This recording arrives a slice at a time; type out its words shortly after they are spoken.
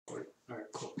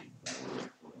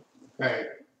All right,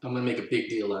 I'm gonna make a big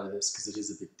deal out of this because it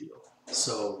is a big deal.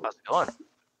 So How's it going?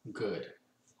 good.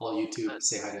 All YouTube, Good.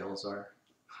 say hi to Elzar.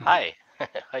 Hi.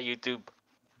 Hi, YouTube.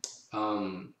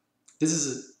 um, this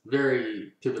is a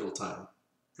very pivotal time,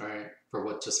 all right, for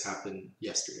what just happened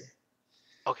yesterday.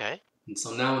 Okay. And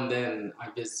so now and then I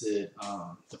visit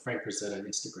the Frank Frazetta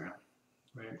Instagram,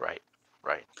 right? Right.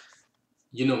 Right.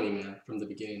 You know me, man, from the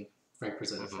beginning, Frank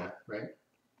Frazetta Mm-hmm. fan, right?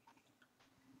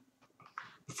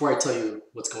 Before I tell you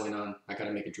what's going on, I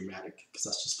gotta make it dramatic because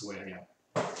that's just the way I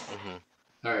am. Mm-hmm.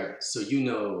 All right, so you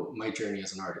know my journey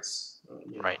as an artist.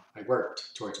 Right. I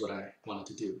worked towards what I wanted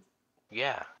to do,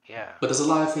 Yeah. Yeah. but there's a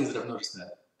lot of things that I've noticed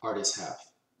that artists have.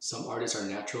 Some artists are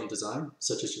natural in design,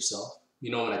 such as yourself.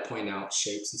 You know when I point out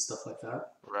shapes and stuff like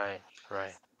that. Right.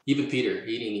 Right. Even Peter,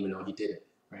 he didn't even know he did it,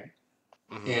 right?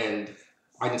 Mm-hmm. And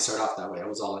I didn't start off that way. I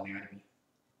was all Mm-hmm.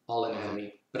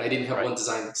 anatomy, but I didn't have Right. one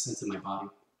design sense in my body.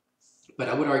 But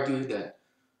I would argue that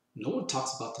no one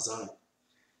talks about design.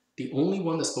 The only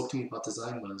one that spoke to me about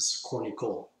design was Corny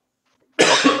Cole.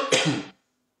 Okay.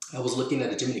 I was looking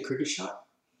at a Jiminy Cricket shot,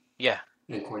 Yeah.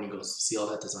 and Corny goes, "See all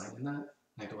that design in that?"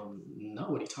 And I go, "No,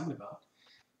 what are you talking about?"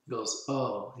 He goes,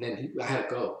 "Oh," and then I had to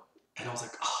go, and I was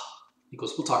like, "Oh." He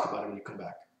goes, "We'll talk about it when you come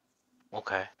back."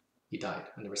 Okay. He died.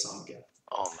 I never saw him again.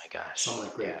 Oh my So gosh. I'm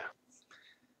like, great. Yeah.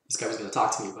 This guy was going to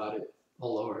talk to me about it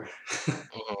all over.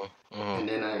 Mm-hmm. Mm-hmm. And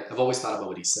then I've always thought about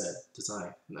what he said,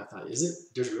 design. And I thought, is it,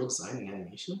 there's real design in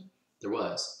animation? There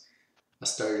was. I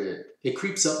started, it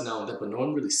creeps up now and then, but no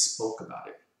one really spoke about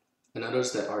it. And I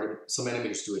noticed that some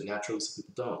animators do it naturally, some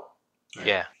people don't, right?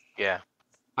 Yeah. Yeah.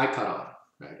 I caught on,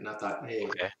 right? And I thought, hey,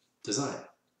 Okay. design.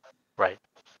 Right.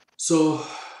 So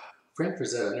Frank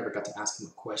Frazetta, I never got to ask him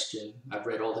a question. I've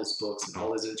read all his books and Mm-hmm.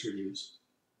 all his interviews.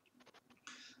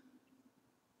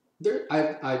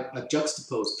 I've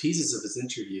juxtaposed pieces of his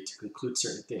interview to conclude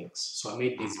certain things. So I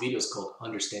made these Mm-hmm. videos called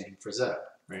Understanding Frazetta,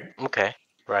 right? Okay.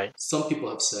 Right. Some people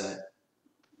have said,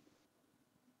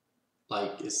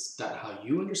 like, is that how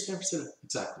you understand Frazetta?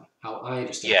 Exactly. How I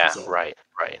understand Yeah. Frazetta. Right.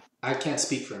 Right. I can't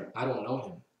speak for him. I don't know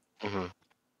him. Mm-hmm.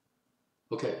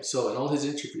 Okay, so in all his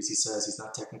interviews, he says he's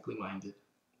not technically minded,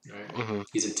 right? Mm-hmm.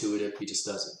 He's intuitive. He just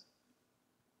does it.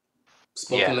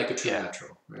 Yeah. Spoken like a true Yeah.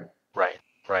 natural, right? Right.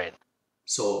 Right.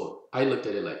 So I looked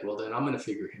at it like, well, then I'm going to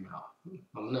figure him out.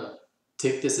 I'm going to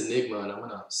take this enigma and I'm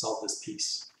going to solve this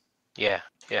piece. Yeah.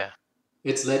 Yeah.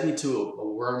 It's led me to a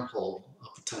wormhole of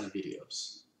a ton of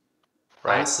videos. I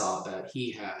Right. saw that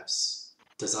he has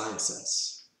design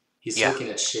sense. He's Yeah. looking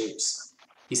at shapes.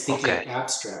 He's thinking Okay. in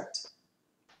abstract.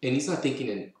 And he's not thinking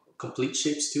in complete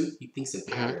shapes, too. He thinks in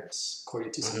Mm-hmm. patterns,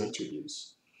 according to some Mm-hmm.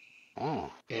 interviews.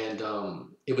 Mm. And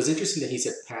it was interesting that he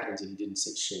said patterns and he didn't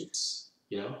say shapes,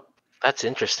 you know? That's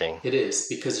interesting. It is,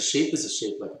 because a shape is a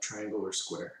shape like a triangle or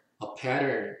square. A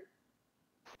pattern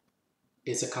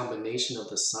is a combination of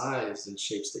the size and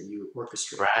shapes that you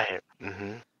orchestrate. Right.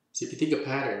 Mm-hmm. So if you think of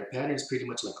pattern, pattern is pretty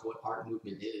much like what art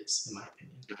movement is, in my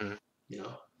opinion. Mm-hmm. You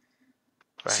know.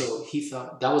 Right. So he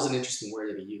thought that was an interesting word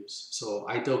that he used. So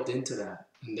I delved into that,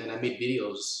 and then I made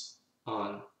videos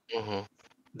on Mm-hmm.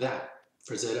 that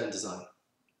for Zeta and design.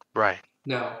 Right.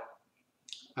 Now,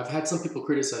 I've had some people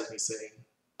criticize me saying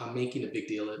I'm making a big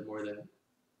deal of it more than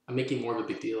I'm making more of a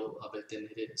big deal of it than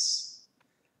it is.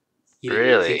 He didn't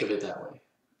really think Really? of it that way.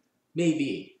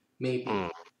 Maybe, maybe. Mm.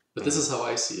 But this Mm. is how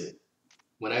I see it.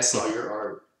 When I saw your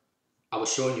art, I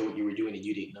was showing you what you were doing and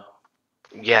you didn't know.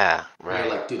 Yeah. And you're Right.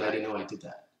 like, dude, I Right. didn't know I did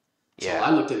that. So Yeah.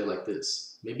 I looked at it like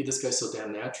this. Maybe this guy's so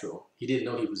damn natural. He didn't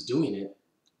know he was doing it.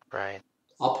 Right.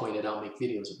 I'll point it out, make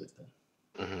videos of it then.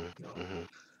 Mm-hmm. You know? Mm-hmm.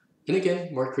 And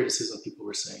again, more criticism people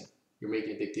were saying. You're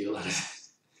making a big deal out of it.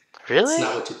 It's Really?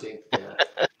 not what you think. Yeah.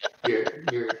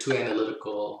 You're too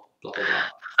analytical, blah blah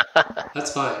blah.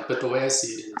 That's fine. But the way I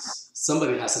see it is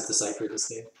somebody has to decipher this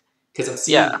thing. Because I'm Yeah.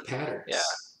 seeing Yeah.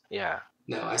 patterns. Yeah.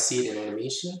 Now I see it in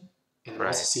animation and I'm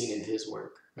also Right. seeing it in his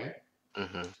work, right?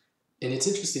 Mm-hmm. And it's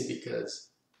interesting because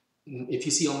if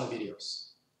you see all my videos,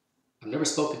 I've never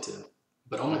spoken to him,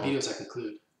 but all my Mm-hmm. videos I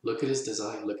conclude, look at his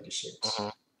design, look at his shapes.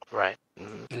 Mm-hmm. Right.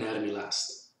 Mm-hmm. Anatomy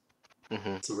last. Mm-hmm.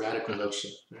 It's a radical Mm-hmm.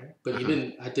 notion, right? But Mm-hmm.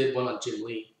 even I did one on Jim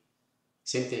Lee,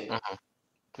 same thing. Mm-hmm.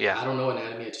 Yeah. I don't know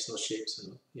anatomy, I just know shapes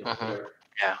and Mm-hmm. whatever.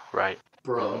 Yeah. Right.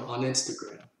 Bro, Mm-hmm. on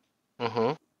Instagram,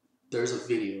 Mm-hmm. there's a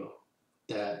video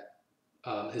that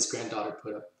his granddaughter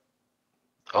put up,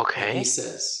 and he Okay.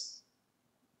 says,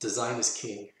 "Design is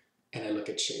king," and I look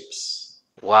at shapes.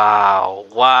 Wow.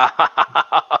 Wow.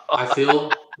 I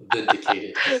feel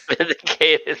vindicated.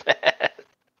 Vindicated, man.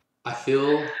 I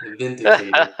feel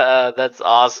vindicated. That's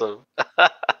awesome.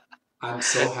 I'm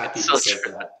so happy It's he so said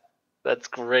true. that. That's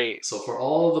great. So for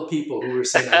all the people who were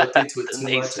saying I looked into it The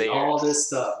too much and all naysayers. this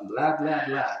stuff, blah blah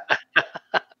blah,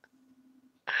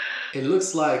 It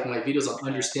looks like my videos on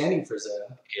understanding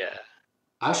Frazetta. Yeah.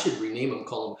 I should rename them,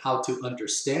 call them "How to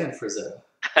Understand Frazetta,"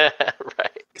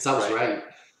 Right. because I was Right. right.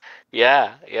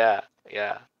 Yeah. Yeah.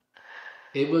 Yeah.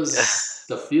 It was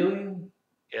the feeling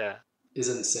Yeah. is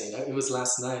insane. It was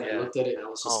last night. I Yeah. looked at it and I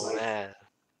was just Oh like, man.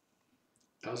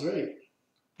 I was right.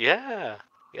 Yeah.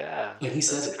 Yeah. And he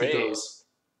says That's it. He great. goes,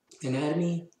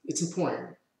 anatomy, it's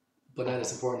important, but not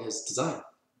as Mhm. important as design.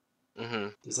 Mhm.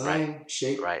 Right. Design,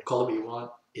 shape, Right. call it what you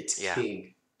want. It's Yeah.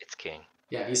 king. It's king.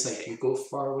 Yeah, he's It's like, king. you go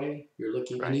far away, you're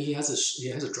looking, and Right. he has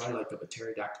a drawing like of a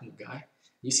pterodactyl guy.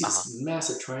 You see Uh-huh. this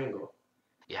massive triangle.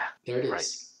 Yeah. There it Right.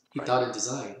 is. He Right. thought in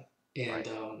design, and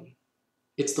Right.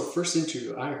 it's the first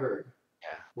interview I heard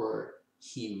Yeah. where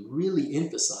he really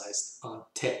emphasized on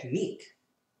technique.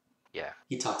 Yeah.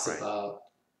 He talks Right. about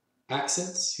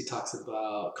accents. He talks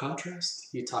about contrast.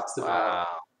 He talks about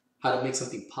Wow. how to make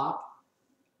something pop.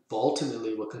 But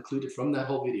ultimately, what concluded from that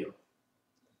whole video: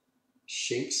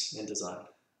 shapes and design.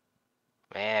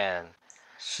 Man.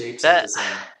 Shapes and That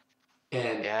design.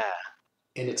 And yeah.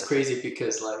 and it's That's a crazy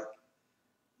because like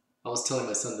I was telling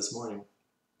my son this morning,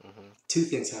 mhm. two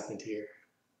things happened here.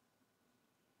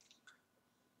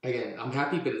 Again, I'm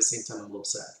happy, but at the same time, I'm a little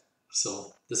sad.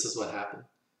 So this is what happened.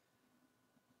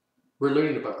 We're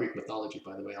learning about Greek mythology,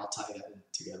 by the way. I'll tie that in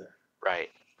together.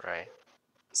 Right. Right.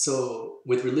 So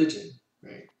with religion,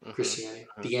 right, Mhm. Christianity,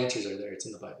 Mhm. the answers are there. It's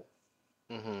in the Bible.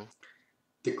 Mhm.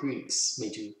 The Greeks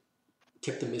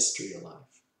kept the mystery alive.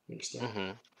 You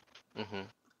understand? Mhm. Mhm.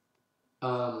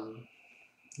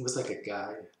 It was like a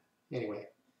guy. Anyway,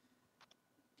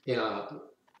 you know,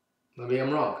 maybe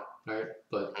I'm wrong, all right?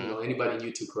 But Mhm. anybody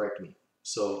new to correct me.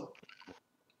 So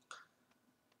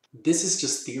this is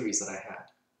just theories that I had.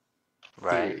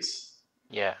 Right. Theories.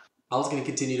 Yeah. I was gonna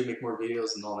continue to make more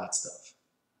videos and all that stuff.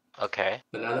 Okay.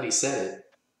 But now that he said it,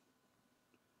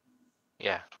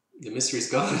 Yeah. the mystery's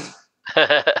gone.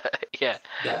 Yeah.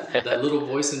 that little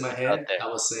voice in my It's out head there.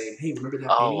 that was saying, "Hey, remember that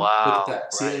Oh painting? Look at wow.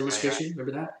 that. See that Right. Right. Right. illustration?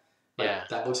 Remember that?" Yeah. Like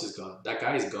that voice is gone. That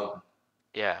guy is gone.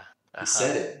 Yeah. He Uh-huh.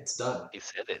 said it. It's done. He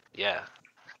said it. Yeah.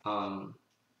 Um,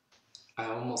 I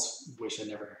almost wish I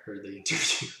never heard the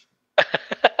interview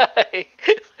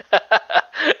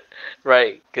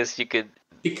Right, because you could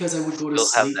because I would go to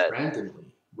still have sleep that.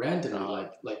 randomly, Uh,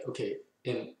 like okay.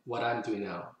 And what I'm doing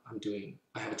now,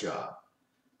 I have a job.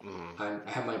 mm, I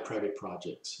have my private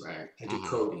projects, right? I do mhm,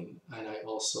 coding, and I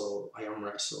arm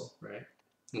wrestle, right?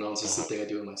 It's just the mhm. thing I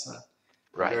do with my son.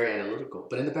 I'm Right. very analytical,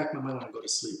 but in the back of my mind, when I go to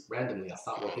sleep, randomly, a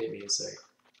thought will hit me and say,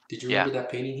 "Did you Yeah. remember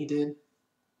that painting he did?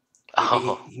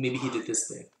 Oh, Maybe he did this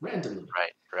thing randomly."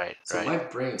 right, right, So right, my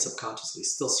brain subconsciously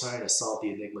is still trying to solve the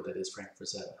enigma that is Frank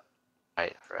Frazetta,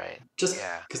 right, right. just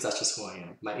Yeah, because that's just who I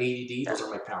am. My ADD, yeah, those are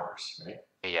my powers, right?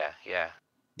 yeah, yeah,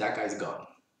 That guy's gone.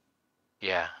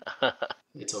 yeah,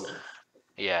 It's over.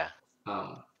 yeah,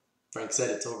 Um, Frank said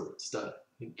it's over. It's done.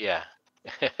 He yeah.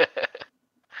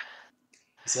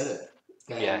 said it,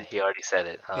 Yeah, and he already said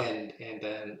it, huh?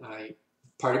 then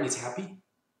part of me is happy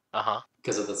Uh-huh.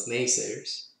 because of the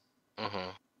naysayers,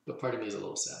 Mhm. but part of me is a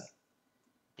little sad.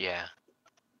 Yeah.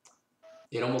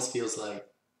 It almost feels like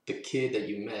the kid that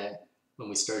you met when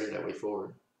we started at Way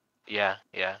Forward. Yeah,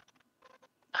 yeah.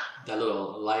 That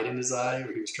little light in his eye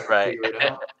where he was trying to Right. figure it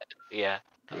out. Yeah,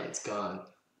 That light's gone.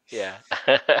 yeah.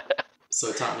 So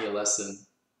it taught me a lesson.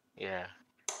 Yeah,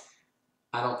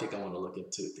 I don't think I want to look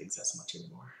into things as much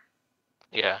anymore.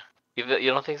 yeah. You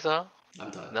don't think so? I'm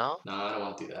done. No? No, I don't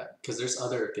want to do that because there's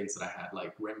other things that I had,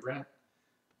 like Rembrandt.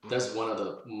 There's Mhm,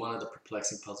 one of the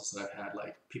perplexing puzzles that I've had.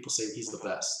 Like people say he's the mhm,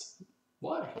 best.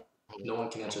 Why? mhm, No one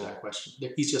can answer mhm, that question.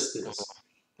 He's just mhm, this.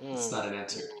 It's not mm, an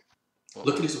answer. mhm,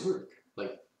 Look at mhm, his work.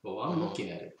 Like, well, I'm mhm. looking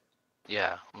at it.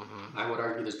 Yeah. Mhm. I would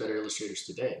argue there's better illustrators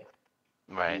today.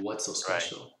 Right. What's so Right.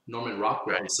 special? Norman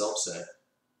Rockwell Right. himself said,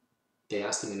 they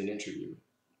asked him in an interview,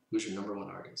 who's your number one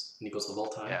artist? And he goes, of all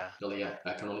time? Yeah. They're like, yeah,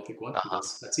 I can only pick one. He Uh-huh.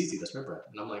 goes, that's easy. That's Rembrandt.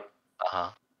 And I'm like,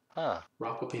 Uh-huh. Huh.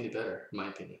 Rockwell painted better, in my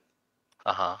opinion.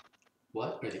 Uh-huh.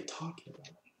 What are they talking about?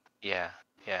 Yeah.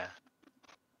 Yeah.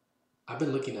 I've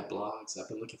been looking at blogs. I've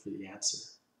been looking for the answer.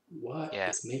 What Yeah.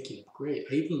 is making him great?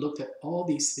 I even looked at all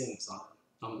these things on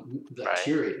like Right.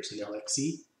 curators, and they're like, Yeah.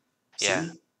 see,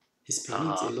 his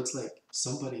paintings. Uh-huh. It looks like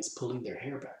somebody's pulling their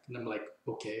hair back, and I'm like,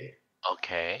 okay,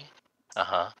 Okay.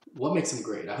 Uh-huh. what makes him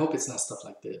great? I hope it's not stuff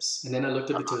like this. And then I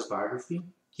looked up into his biography.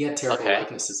 He had terrible Okay.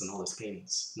 likenesses in all his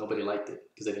paintings. Nobody liked it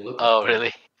because they didn't look like Oh, him.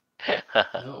 really?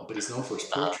 No, but he's known for his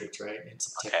Uh-huh. portraits, right, and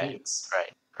some Okay. techniques.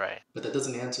 Right. Right. But that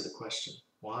doesn't answer the question.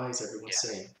 Why is everyone Yeah.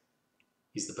 saying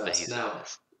he's the That best? he's the Now,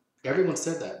 best. Right. everyone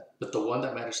said that, but the one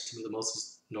that matters to me the most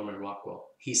is Norman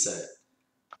Rockwell. He said it.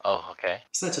 Oh, okay.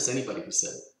 It's not just anybody who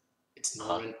said it. It's Uh-huh.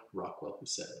 Norman Rockwell who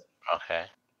said it. Okay.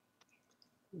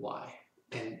 why.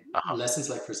 And Uh-huh. lessons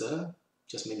like Frazetta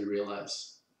just made me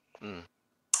realize Mm.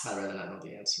 I'd rather not know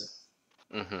the answer.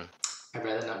 Mm-hmm. I'd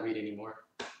rather not read anymore.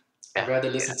 I'd Yeah.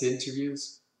 rather listen to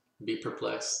interviews, be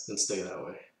perplexed, than stay that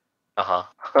way. Uh-huh.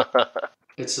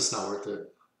 It's just not worth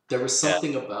it. There was Yeah.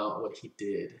 something about what he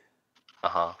did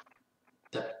Uh-huh.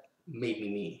 that made me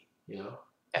me, you know?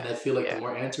 Yeah. And I feel like the Yeah.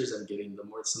 more answers I'm getting, the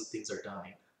more some things are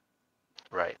dying.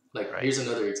 Right. Like, Right. here's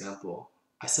another example.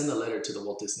 I sent a letter to the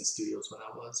Walt Disney Studios when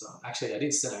I was, actually, I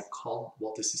didn't send, I called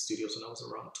Walt Disney Studios when I was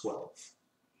around 12,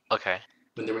 Okay.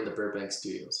 when they were in the Burbank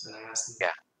studios. And I asked them,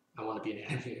 Yeah. I want to be an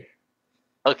animator.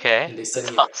 Okay. And That's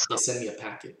awesome. they sent me a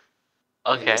packet.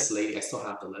 And Okay. this lady, I still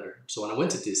have the letter. So when I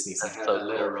went to Disney's, I That's had so that cool.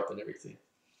 letter up and everything.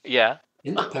 Yeah.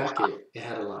 In the Wow. packet, it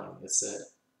had a line that said,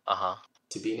 Uh-huh.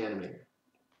 to be an animator,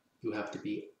 you have to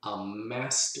be a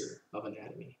master of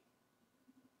anatomy.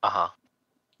 Uh-huh.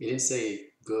 It didn't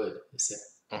say good, it said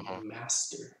Mm-hmm.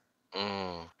 master.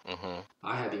 Mm-hmm.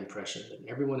 I had the impression that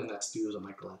everyone in that studio was a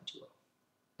Michelangelo,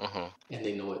 Mm-hmm. and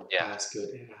they know it Yeah. as good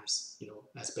and as,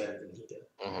 as better than he did,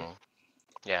 right? Mm-hmm.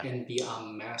 Yeah. And be a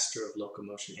master of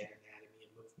locomotion and anatomy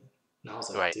and movement. And I was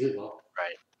like, Right. dude, well,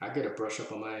 Right. I gotta brush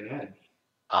up on my anatomy.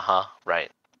 Uh-huh.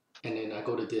 Right. And then I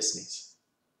go to Disney's.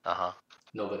 Uh-huh.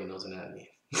 Nobody knows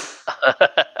anatomy.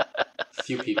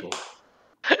 Few people.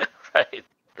 Right.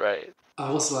 Right.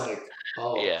 I was like,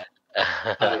 oh, Yeah.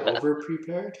 I over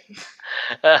prepared.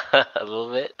 A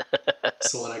little bit.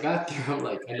 So when I got there, I'm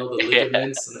like, I know the Yeah.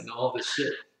 ligaments and I know all this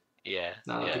shit. Yeah.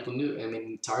 Not a lot of Yeah. people knew. I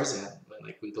mean, Tarzan, when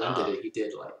like we blended Uh-huh. it, he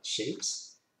did like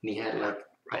shapes, and he had like a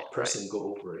Right. Right. person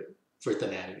go over it for the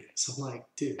anatomy. So I'm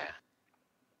like, dude. Yeah.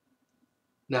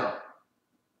 Now,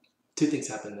 two things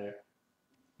happened there.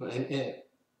 And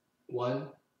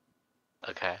one,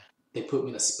 Okay. they put me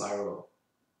in a spiral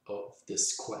of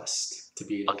this quest to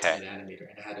be an Okay. ultimate animator,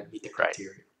 and I had to meet the Right.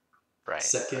 criteria. Right.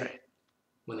 Second, Right.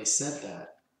 when they said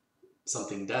that,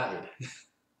 something died.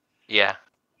 Yeah.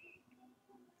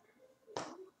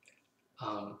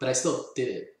 But I still did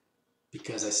it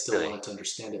because I still Really. wanted to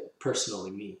understand it personally,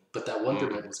 me. But that Mm.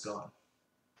 wonderment was gone.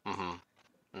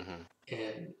 Mm-hmm. Mm-hmm.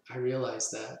 And I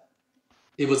realized that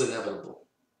it was inevitable.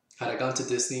 Had I gone to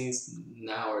Disney's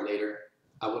now or later,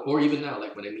 I would, or even now,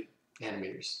 like when I meet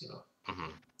animators,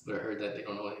 Mm-hmm. but I heard that they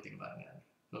don't know anything about anatomy.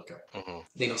 Okay. Mm-hmm.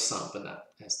 They know some, but not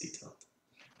as detailed.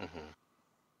 Mm-hmm.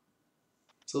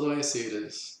 So the way I see it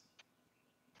is,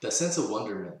 that sense of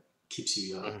wonderment keeps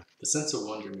you young. Mm-hmm. The sense of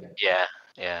wonderment Yeah.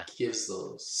 Yeah. gives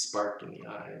those spark in the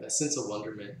eye. That sense of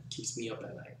wonderment keeps me up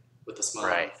at night with a smile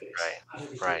on Right. my face. Right. How did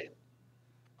he do Right.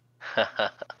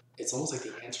 it? It's almost like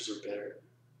the answers were better.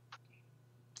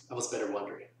 I was better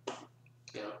wondering,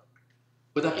 you know.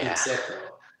 With that being Yeah. said,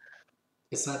 though,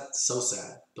 it's not so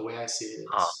sad. The way I see it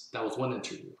Huh. is, that was one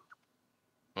interview.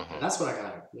 Mm-hmm. And that's what I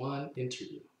got. One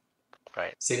interview.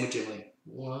 Right. Same with Jim Lee.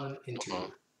 One Mm-hmm.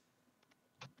 interview.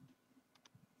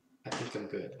 I think I'm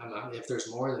good. If there's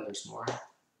more, then there's more.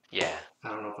 Yeah. I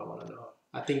don't know if I want to know.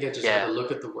 I think I just got Yeah. to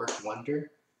look at the work,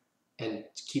 wonder, and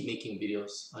keep making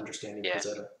videos, understanding Yeah.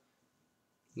 Frazetta.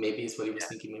 Maybe it's what he was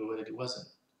thinking, maybe what it wasn't.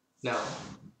 Now,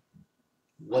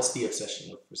 what's the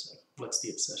obsession with Frazetta? What's the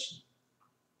obsession?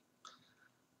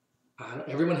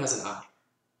 Everyone has an eye.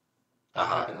 I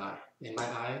Uh-huh. have an eye. In my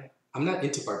eye, I'm not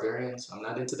into barbarians. I'm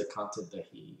not into the content that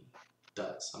he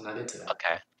does. I'm not into that.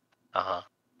 Okay. Uh-huh.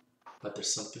 But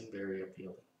there's something very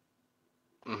appealing.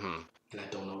 Mm-hmm. And I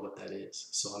don't know what that is.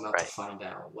 So I'm out to Right. find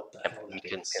out what the And hell you that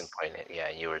can is. pinpoint it. Yeah.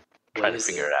 You were What trying to is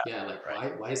figure it? it out. Yeah, like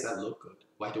Right. why does that look good?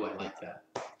 Why do I like that?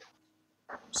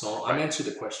 So I'm Right. answering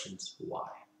the questions why.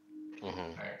 Mm-hmm.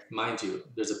 All right. Mind you,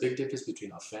 there's a big difference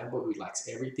between a fanboy who likes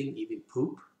everything, even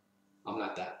poop. I'm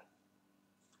not that.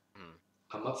 Mm.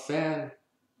 I'm a fan.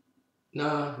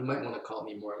 Nah, you might want to call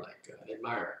me more like an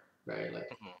admirer, right? Like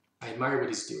Mm-hmm. I admire what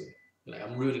he's doing. Like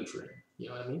I'm rooting for him. You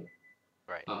know what I mean?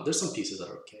 Right. There's some pieces that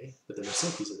are okay, but then there's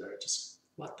some pieces that are just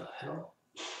what the hell?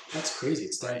 That's crazy.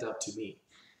 It stands out to me.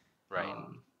 Right.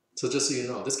 So just so you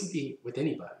know, this could be with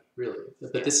anybody, really.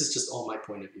 But Yeah. this is just all my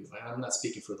point of view. I'm not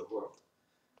speaking for the world.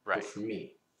 Right. But for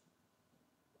me,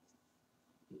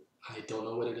 I don't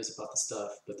know what it is about the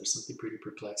stuff, but there's something pretty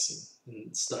perplexing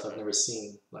and stuff I've never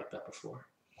seen like that before.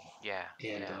 Yeah.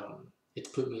 And Yeah. it's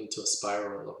put me into a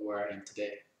spiral of where I am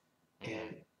today. Mm-hmm.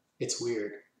 And it's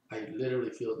weird. I literally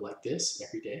feel like this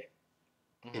every day,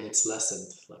 and Mm-hmm. it's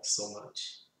lessened like so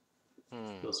much.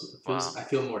 Mm. Wow. I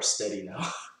feel more steady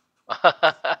now.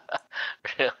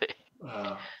 Really?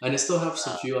 And I still have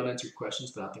some few unanswered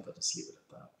questions, but I think I'll just leave it at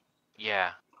that.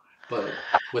 Yeah. But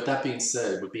with that being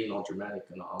said, with being all dramatic,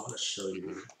 and I'm going to show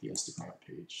you the Instagram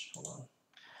page. Hold on.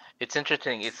 It's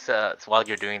interesting. It's while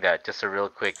you're doing that, just a real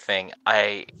quick thing.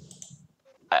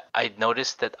 I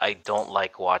noticed that I don't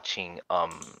like watching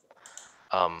um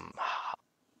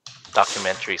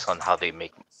documentaries on how they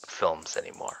make films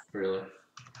anymore. Really?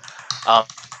 Um,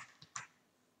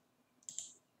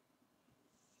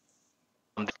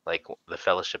 like the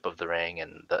Fellowship of the Ring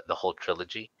and the whole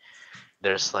trilogy.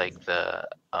 There's like the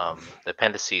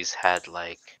appendices had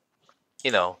like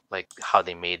like how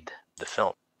they made the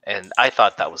film, and I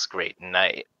thought that was great, and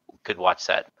I could watch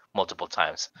that multiple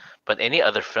times. But any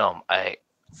other film, I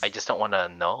just don't want to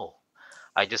know.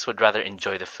 I just would rather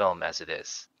enjoy the film as it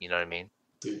is. You know what I mean?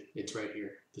 Dude, it's right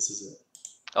here. This is it.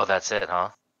 Oh, that's it, huh?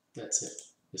 That's it.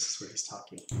 This is where he's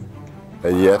talking.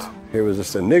 And yet, here was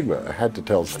this enigma. I had to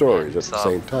tell stories at the himself.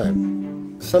 same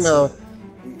time. Somehow,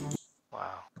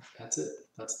 Wow. That's it.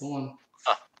 That's the one.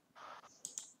 Huh.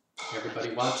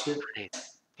 Everybody watch it. Great.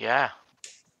 Yeah.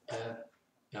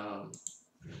 Um,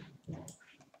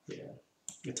 yeah.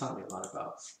 It taught me a lot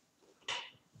about.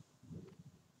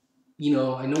 I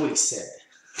know what he said,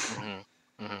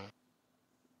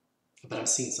 but I'm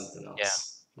seeing something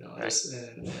else. Yeah. Right.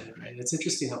 And it's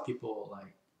interesting how people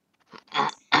like.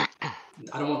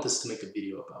 I don't want this to make a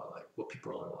video about like what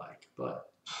people are like,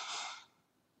 but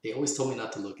they always told me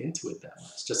not to look into it that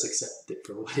much. Just accept it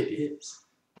for what it is.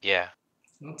 Yeah.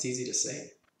 It's easy to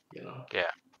say,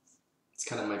 Yeah. It's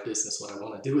kind of my business, what I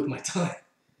want to do with my time.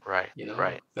 Right.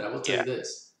 Right. But I will tell you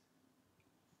this.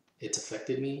 It's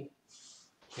affected me.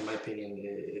 In my opinion,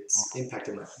 it's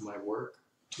impacted my work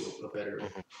to a better, to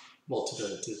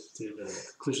the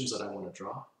conclusions that I want to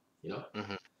draw,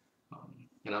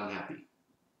 and I'm happy.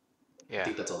 Yeah. I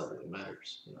think that's all that really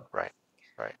matters, Right.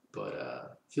 Right.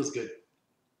 But feels good.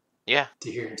 Yeah.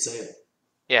 To hear him say it.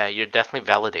 Yeah, you're definitely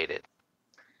validated.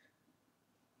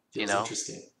 Feels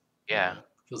interesting. Yeah.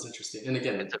 Feels interesting. And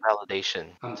again, it's a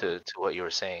validation to what you were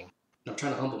saying. I'm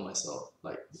trying to humble myself.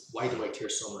 Like, why do I care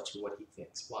so much of what he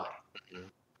thinks? Why?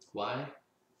 Why?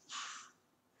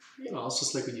 It's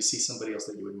just like when you see somebody else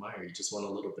that you admire, you just want a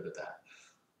little bit of that.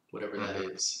 Whatever that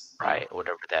is. Right,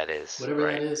 whatever that is. Whatever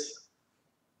that is.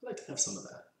 I'd like to have some of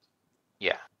that.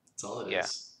 Yeah. That's all it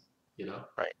is.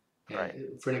 Right. And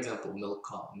right. For an example, Milk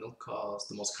Call. Milk Call is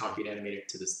the most copied animator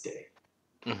to this day.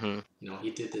 He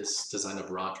did this design of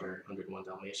Roger, 101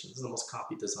 Dalmatians. This is the most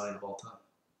copied design of all time.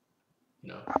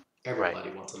 Everybody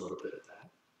wants a little bit of that.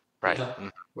 Right.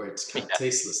 Where it's kind of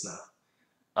tasteless now.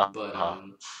 But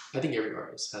I think every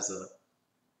artist has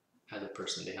a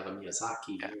person. They have a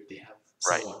Miyazaki, or they have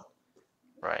someone.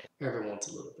 Right. Everyone wants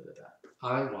a little bit of that.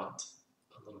 I want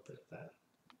a little bit of that.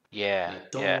 Yeah. And I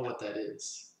don't know what that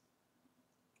is.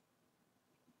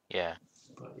 Yeah.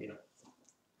 But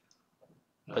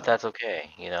but that's okay,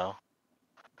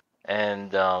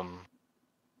 And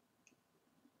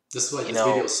this is why this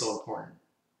video is so important.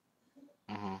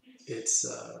 It's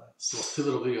the most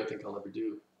pivotal video I think I'll ever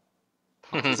do.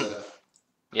 Frazetta.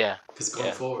 Yeah. Because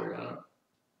going forward,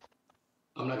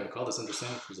 I'm not gonna call this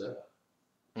Understanding Frazetta.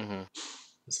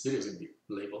 This video is gonna be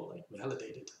labeled like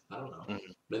validated. I don't know,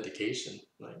 vindication.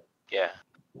 Like,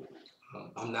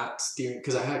 I'm not steering,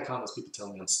 because I had comments, people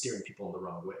telling me I'm steering people in the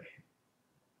wrong way.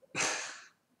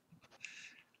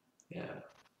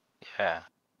 Yeah.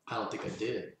 I don't think I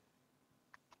did.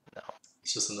 No.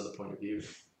 It's just another point of view.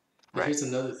 But here's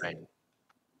another thing. Right.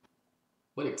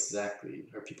 What exactly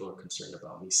are people concerned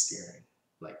about me steering?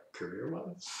 Like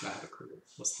career-wise? I have a career.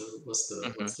 What's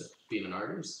the being an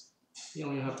artist? You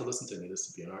don't even have to listen to any of this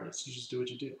to be an artist. You just do what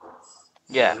you do.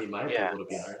 Yeah. You don't need my approval to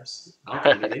be an artist. I don't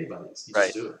think you need anybody's. You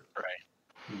just do it. Right.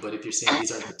 But if you're saying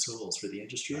these aren't the tools for the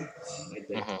industry, I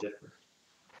beg to differ.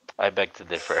 I beg to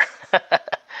differ.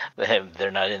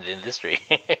 They're not in the industry.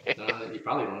 You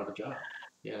probably don't have a job.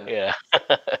 Yeah. Yeah.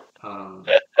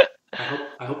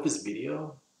 I hope this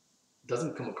video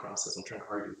doesn't come across as I'm trying to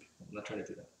argue with people. I'm not trying to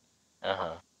do that.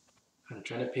 I'm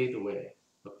trying to pave the way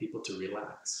for people to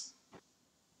relax.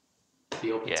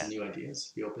 Be open to new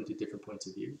ideas. Be open to different points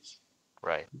of views.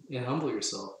 Right. And humble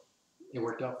yourself. It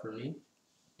worked out for me.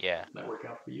 Yeah. It might work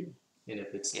out for you. And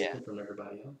if it's different from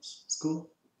everybody else, it's cool.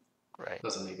 Right.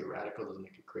 Doesn't make it radical. Doesn't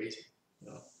make it crazy.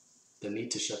 The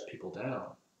need to shut people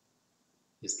down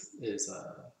is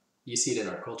you see it in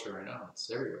our culture right now. It's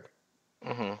everywhere.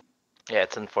 Yeah,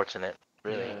 it's unfortunate,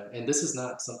 really. Yeah, and this is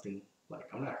not something like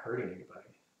I'm not hurting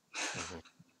anybody.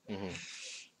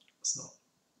 So.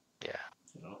 Yeah.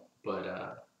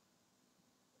 But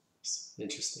it's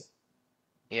interesting.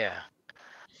 Yeah,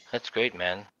 that's great,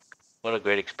 man. What a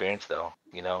great experience, though.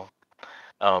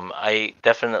 I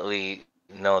definitely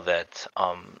know that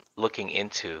looking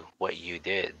into what you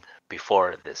did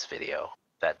before this video,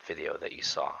 that video that you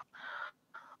saw,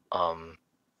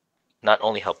 not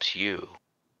only helps you,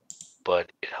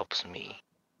 but it helps me.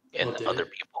 Oh, in did other it?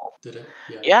 people. Did it?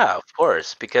 Yeah. Yeah, of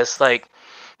course, because like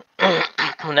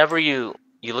whenever you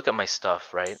look at my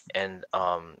stuff, right, and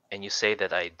you say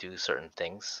that I do certain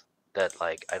things that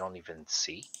like I don't even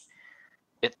see,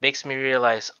 it makes me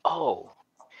realize, oh,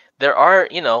 there are,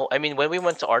 I mean, when we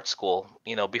went to art school,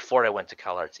 before I went to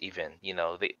CalArts even,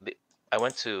 I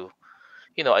went to,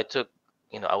 I took,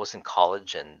 I was in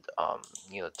college and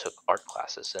took art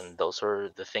classes, and those are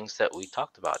the things that we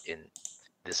talked about in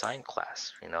design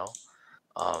class,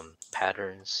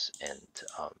 patterns and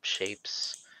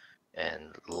shapes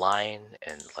and line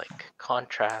and like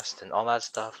contrast and all that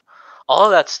stuff. All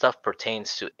of that stuff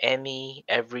pertains to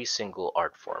every single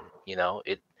art form.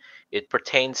 It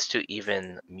pertains to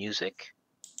even music,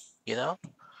 you know,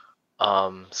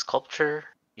 sculpture,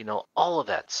 all of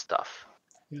that stuff.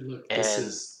 Yeah, look, this And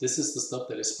is this is the stuff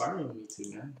that inspiring me to,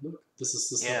 man. Look, this is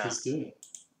the stuff yeah, he's doing.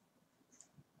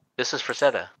 this is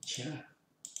Frazetta. Yeah,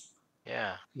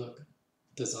 Yeah, look,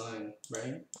 design,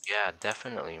 right? yeah,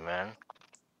 definitely, man.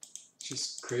 It's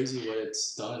just crazy what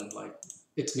it's done. Like,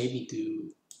 it's made me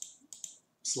do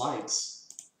slides,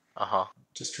 Uh huh.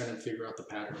 just trying to figure out the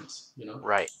patterns. You know?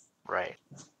 Right, right.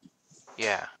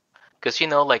 Yeah. Because,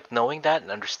 like knowing that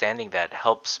and understanding that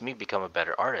helps me become a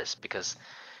better artist because,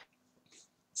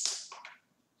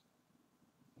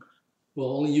 Well,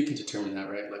 only you can determine that,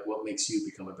 right? Like, what makes you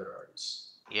become a better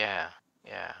artist? yeah,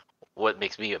 yeah. What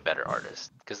makes me a better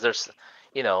artist? Because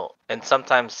and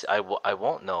sometimes I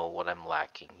won't know what I'm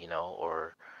lacking,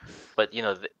 but,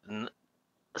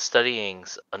 studying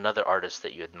another artist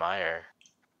that you admire,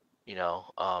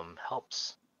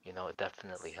 helps. It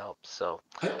definitely helps. So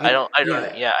Yeah,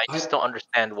 yeah, I I, just don't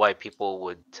understand why people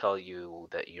would tell you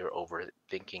that you're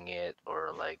overthinking it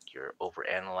or like you're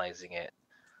overanalyzing it.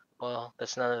 Well,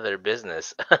 that's none of their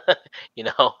business. You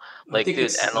know, like,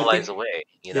 dude, I analyze think, away,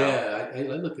 yeah,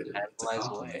 I look at it. It's a analyze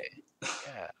away. compliment.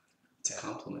 Yeah, It's a yeah,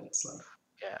 compliment. It's like,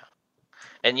 yeah.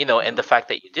 And and the um, fact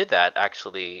that you did that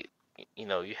actually,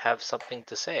 you have something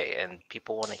to say and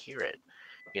people want to hear it,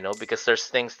 because there's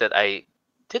things that I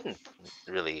didn't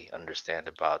really understand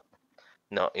about.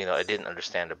 No, I didn't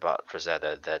understand about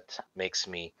Frazetta that makes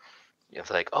me, it's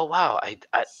like, oh wow, I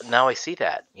now I see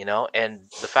that, and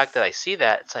the fact that I see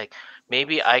that, it's like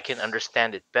maybe I can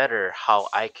understand it better how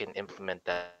I can implement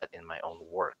that in my own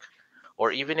work, or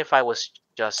even if I was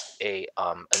just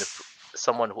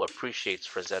someone who appreciates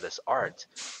Frazetta's art,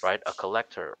 right, a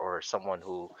collector or someone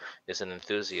who is an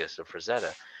enthusiast of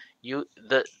Frazetta,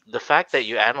 the fact that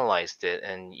you analyzed it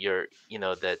and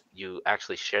that you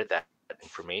actually shared that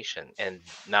information and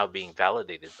now being validated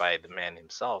by the man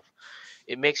himself, it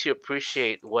makes you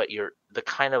appreciate the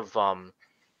kind of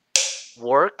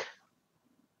work,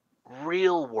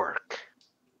 real work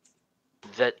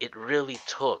that it really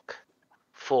took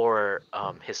for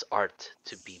his art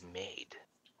to be made.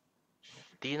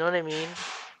 Do you know what I mean?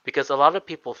 Because a lot of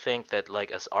people think that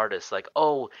like as artists, like,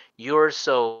 oh, you're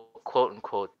so quote unquote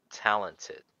talented,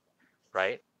 right?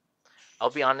 I'll be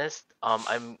honest.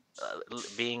 I'm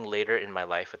being later in my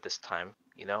life at this time.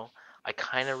 I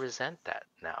kind of resent that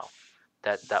now,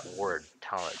 that word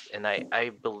talent, and I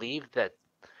believe that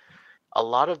a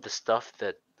lot of the stuff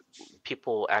that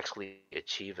people actually achieve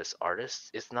as artists is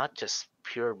not just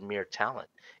pure mere talent.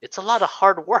 It's a lot of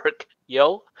hard work,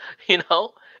 yo. You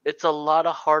know, it's a lot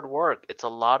of hard work. It's a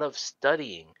lot of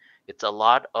studying. It's a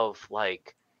lot of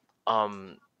like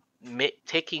um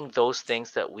taking those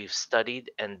things that we've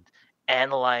studied and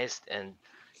analyzed and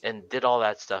did all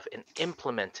that stuff and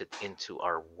implement it into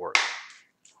our work.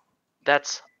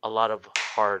 That's a lot of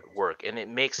hard work, and it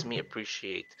makes me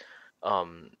appreciate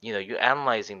you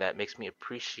analyzing that makes me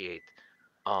appreciate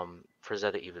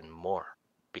Frazetta even more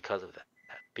because of that,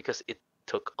 because it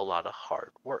took a lot of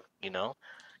hard work.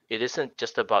 It isn't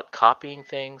just about copying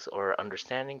things or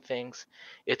understanding things.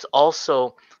 It's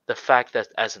also the fact that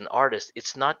as an artist,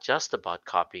 it's not just about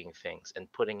copying things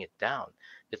and putting it down.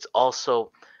 It's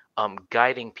also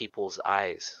guiding people's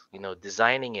eyes,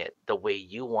 designing it the way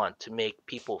you want to make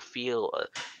people feel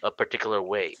a particular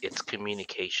way. It's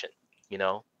communication, you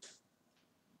know?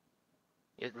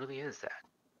 It really is that.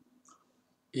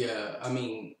 yeah, I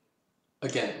mean,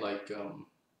 again, like,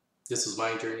 this was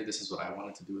my journey. This is what I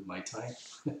wanted to do with my time.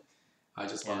 I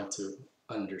just Yeah. wanted to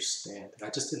understand. I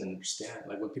just didn't understand.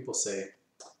 Like when people say,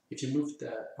 if you move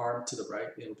that arm to the right,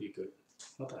 it'll be good.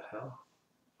 What the hell?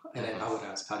 And then Hmm. I would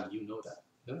ask, how do you know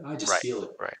that? I just Right. feel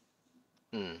it. Right.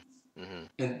 Mm. Hmm.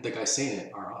 And the guys saying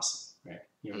it are awesome, right?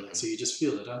 You're like, Hmm. so you just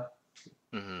feel it, huh?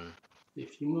 Hmm.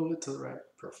 If you move it to the right,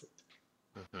 perfect.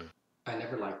 Hmm. I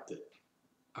never liked it.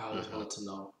 I always Hmm. wanted to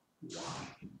know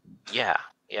why. Yeah.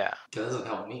 Yeah. Because it doesn't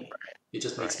help me. It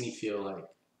just makes Right. me feel like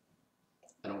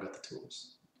I don't got the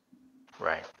tools.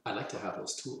 Right. I like to have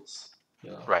those tools.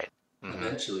 You know, Right. Mm-hmm.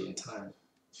 eventually in time,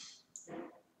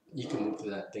 you can move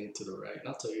that thing to the right, and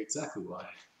I'll tell you exactly why.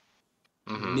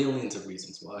 Mm-hmm. Millions of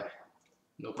reasons why.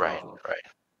 No Right. problem. Right.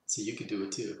 So you could do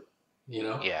it too. You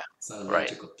know, Yeah. it's not a Right.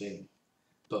 magical thing.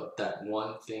 But that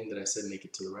one thing that I said, make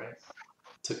it to the right,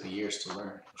 took me years to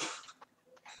learn.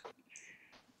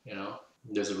 You know,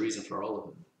 there's a reason for all of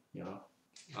them. You know,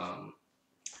 um,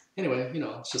 anyway,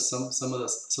 it's just some of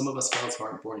us fellas who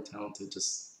aren't born talented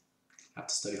just have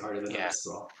to study harder than Yeah. others. Is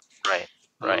all. Right.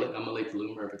 I'm a, Right. I'm a late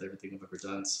bloomer with everything I've ever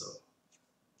done, so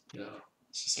you know,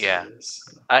 it's just what Yeah. it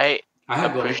is. I I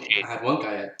appreciate. had one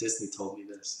guy at Disney told me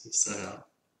this. He said, Mm-hmm.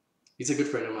 he's a good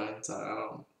friend of mine, so I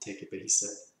don't take it, but he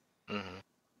said, Mm-hmm.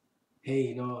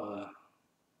 "Hey,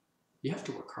 you have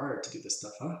to work hard to do this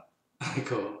stuff, huh?" I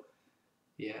go,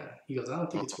 "Yeah." He goes, "I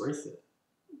don't think it's worth it."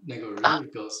 And I go, "Really?"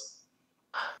 He goes,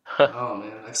 "Oh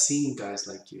man, I've seen guys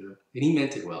like you," and he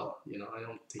meant it well. I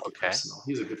don't take it Okay. personal.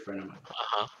 He's a good friend of mine.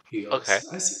 Uh-huh. He Okay. goes,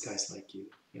 "I see guys like you.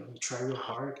 You try real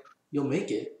hard, you'll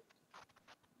make it.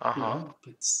 Uh-huh.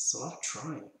 But it's a lot of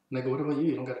trying." And I go, "What about you?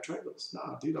 You don't got to try those."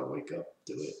 "Nah, dude, I'll wake up,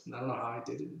 do it. And I don't know how I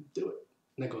did it, do it."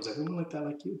 And I goes, "Everyone like that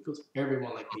like you?" He goes,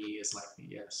 "Everyone like me is like me,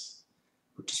 yes.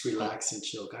 But just relax and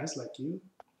chill. Guys like you,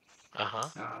 Uh-huh.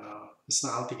 I don't know.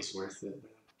 I don't think it's worth it,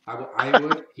 man. I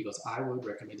would, he goes, I would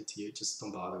recommend it to you. Just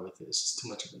don't bother with it. It's just too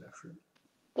much of an effort."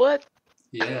 What?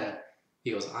 Yeah.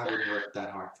 He goes, "I wouldn't work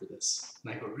that hard for this."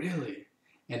 And I go, "Really?"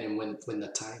 And then when the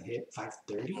time hit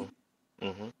 5:30,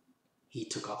 Mm-hmm. he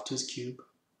took off to his cube.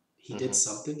 He did Mm-hmm.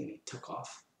 something and he took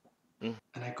off. Mm-hmm.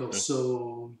 And I go,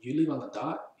 "So you leave on the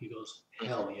dot?" He goes,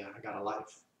 "Hell yeah, I got a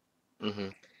life." Mm-hmm.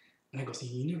 And I go, "So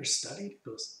you never studied?" He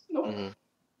goes, "Nope, Mm-hmm.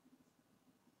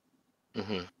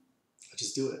 Mm-hmm. I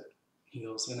just do it." He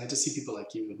goes, "And I just see people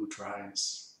like you who try, and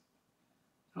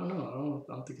I don't know,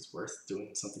 I don't think it's worth doing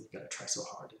something you gotta try so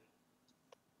hard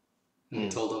in." And I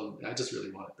told him, I just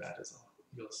really want it bad as all.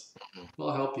 He goes, "Well,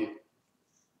 I'll help you."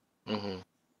 Mm-hmm.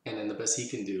 And then the best he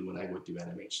can do when I would do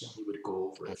animation, he would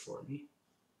go over it for me.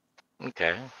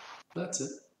 Okay. That's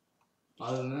it.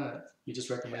 Other than that, he just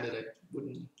recommended I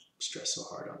wouldn't stress so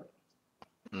hard on it.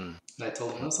 Mm-hmm. And I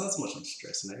told him, "No, it's not so much I'm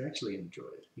stressed, and I actually enjoy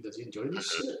it." He goes, "You enjoy this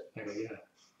shit?" I go, "Yeah."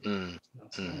 And I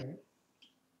was like, Mm-hmm. "All right."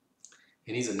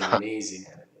 And he's an amazing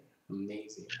animator.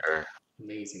 Amazing, Sure.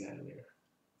 amazing animator.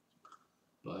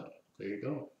 But there you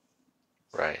go.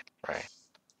 Right. Right.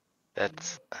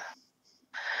 That's.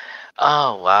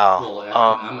 Oh wow. Well,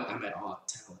 I'm at awe of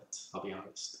talent. I'll be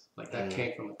honest. Like that Mm,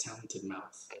 came from a talented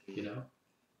mouth. You know,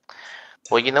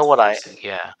 well, you know talented what person.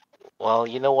 yeah. Well,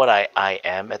 you know what I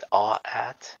am at awe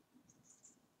at,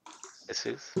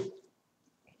 Jesus?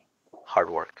 Hard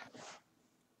work.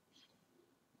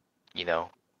 You know.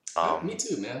 Me Um,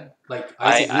 too, man. Like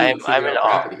I Isaac I'm Newton I'm figured in out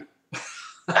awe.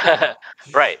 gravity.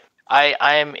 Right. I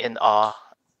am in awe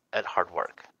at hard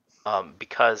work.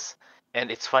 Because,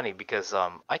 and it's funny because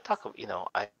I talk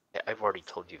I've already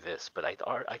told you this, but I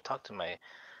talk to my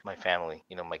family,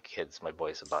 my kids, my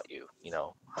boys about you,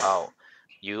 how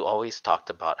you always talked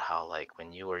about how like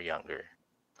when you were younger,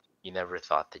 you never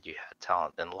thought that you had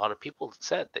talent, and a lot of people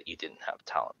said that you didn't have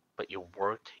talent, but you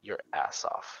worked your ass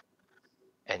off.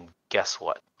 And guess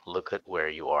what? Look at where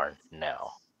you are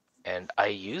now. And I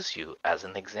use you as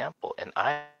an example, and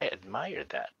I admire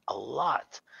that a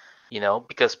lot.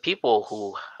 Because people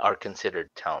who are considered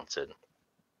talented,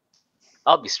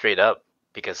 I'll be straight up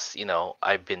because,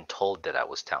 I've been told that I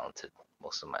was talented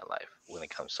most of my life when it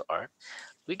comes to art.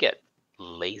 We get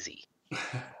lazy.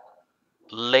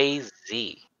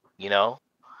 Lazy, you know?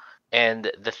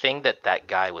 And the thing that that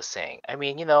guy was saying, I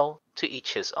mean, to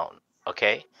each his own,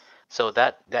 okay? So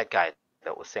that guy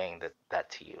that was saying that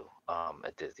to you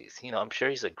at Disney's, I'm sure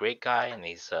he's a great guy and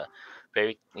he's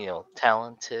very,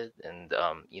 talented, and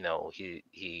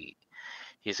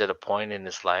he's at a point in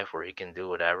his life where he can do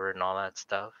whatever and all that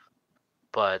stuff.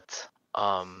 But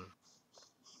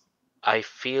I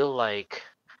feel like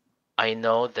I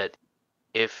know that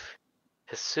if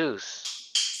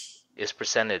Jesus is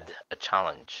presented a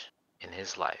challenge in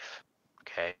his life,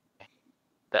 okay,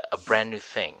 that a brand new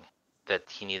thing that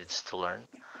he needs to learn,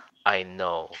 I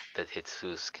know that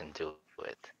Jesus can do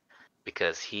it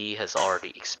because he has already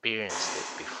experienced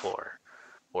it before.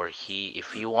 Or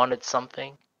if he wanted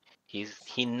something,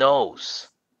 he knows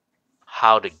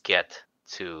how to get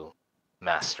to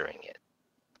mastering it.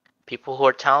 People who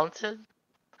are talented,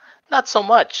 not so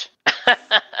much.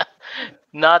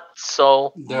 Not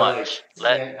so They're like, much.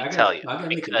 Let "Yeah, me I tell gotta, you, I gotta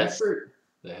make an because effort.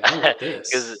 The hell with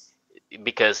because this."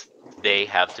 because they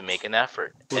have to make an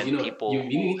effort, Well, and you people you who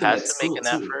meet them has at to make school an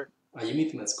too. effort. You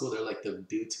meet them at school. They're like the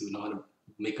dudes who know how to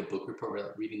make a book report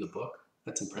without reading the book.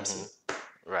 That's Hmm. impressive.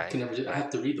 I can Right. never do. I Right. have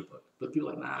to read the book. But people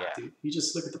are like, nah, Yeah. dude. You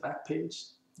just look at the back page,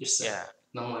 you're set. Yeah.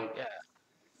 And I'm like, Yeah.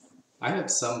 I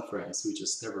have some friends who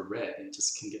just never read and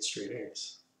just can get straight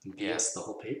A's and Yeah. BS the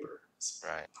whole paper.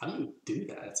 Right. How do you do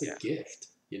that? It's a Yeah. gift,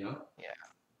 you know. Yeah.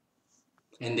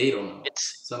 And they don't know.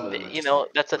 It's Some of them are you just like, know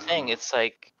that's the I don't thing. know. It's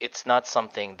like it's not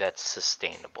something that's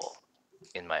sustainable,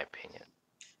 in my opinion.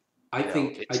 I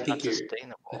think I It's not think you're I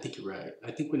sustainable. think you're right.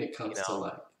 I think when it You comes to know.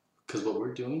 like, because what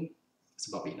we're doing is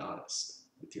about being honest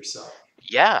with yourself.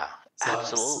 Yeah. So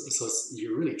Absolutely.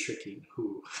 you're really tricking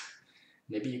who.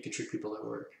 Maybe you can trick people at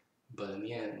work, but in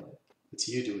the end, like it's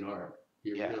you doing art.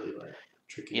 You're Yeah. really like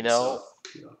tricking You know, yourself.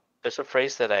 You know. there's a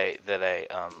phrase that I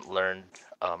learned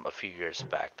a few years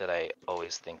back that I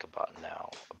always think about now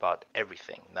about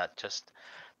everything, not just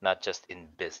in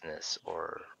business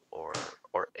or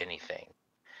anything.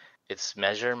 It's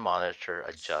measure, monitor,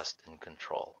 adjust, and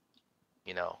control.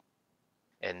 You know,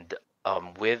 and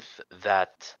with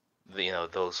that,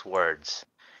 those words,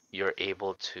 you're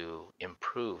able to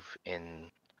improve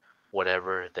in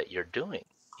whatever that you're doing.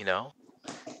 You know,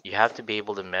 you have to be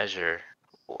able to measure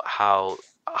how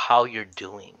how you're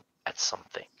doing at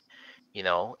something,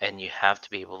 and you have to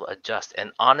be able to adjust.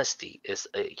 And honesty is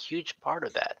a huge part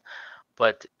of that.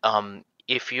 But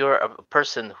if you're a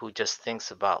person who just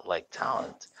thinks about like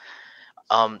talent,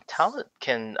 talent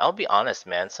can, I'll be honest,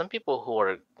 man, some people who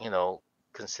are,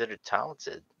 considered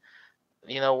talented,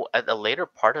 at a later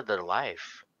part of their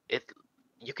life, it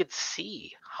you could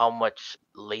see how much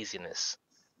laziness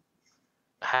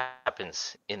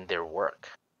happens in their work.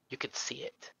 You could see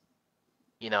it,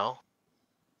 you know.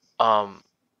 Um,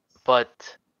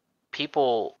 but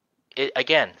people,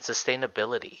 again,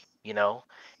 sustainability,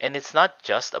 and it's not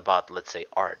just about, let's say,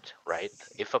 art, right?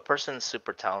 If a person's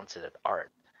super talented at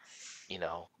art,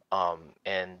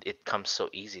 and it comes so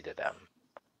easy to them,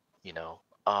 you know,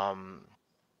 um,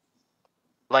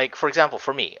 like for example,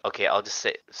 for me, okay, I'll just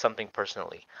say something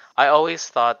personally. I always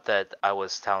thought that I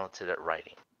was talented at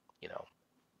writing, you know,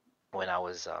 when I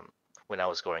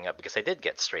was growing up, because I did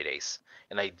get straight A's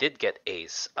and I did get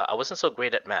A's. I wasn't so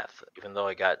great at math, even though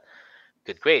I got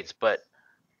good grades,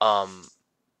 um,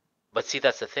 but see,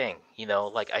 that's the thing,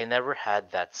 like I never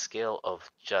had that skill of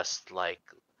just like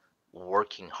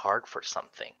working hard for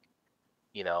something,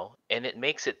 and it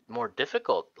makes it more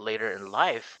difficult later in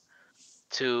life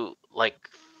to like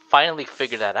finally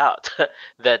figure that out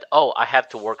that, oh, I have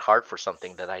to work hard for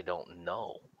something that I don't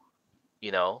know,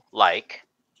 like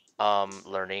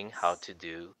learning how to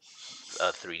do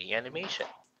 3D animation,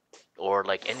 or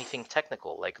like anything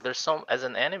technical. Like there's some, as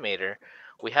an animator,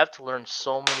 we have to learn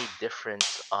so many different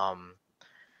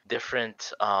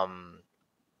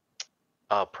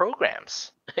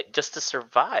programs just to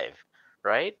survive,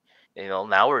 right?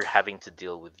 Now we're having to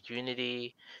deal with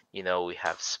Unity, we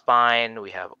have Spine,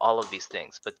 we have all of these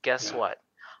things. But guess Yeah. what?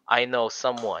 I know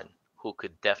someone who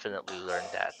could definitely learn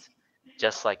that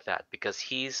just like that, because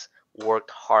he's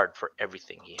worked hard for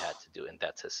everything he had to do, and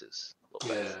that's Jesus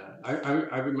Yeah. Lopez.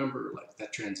 I remember like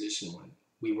that transition when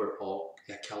we were all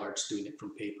at CalArts doing it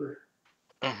from paper,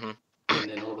 Hmm. and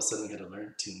then all of a sudden we had to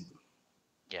learn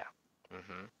Yeah.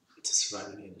 Hmm. to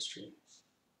survive in the industry.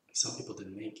 Some people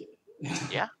didn't make it.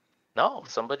 Yeah. No,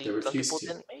 They some refused people to.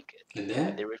 didn't make it. And Yeah,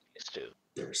 then they refused to.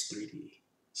 there was 3D.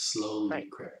 Slowly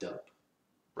Right. crept up.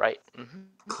 Right. Hmm.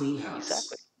 Clean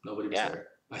Exactly. house. Nobody was Yeah. there.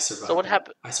 I So what survived it.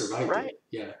 happened? I survived Right. it.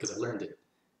 Yeah, because I learned it.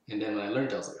 And then when I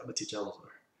learned it, I was like, I'm gonna teach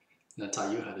Eleanor. And I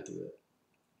taught you how to do it.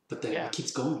 But then it Yeah.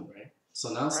 keeps going, right? So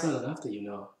now it's Right. not enough that you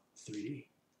know 3D.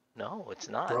 No, it's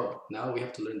not. Bro, now we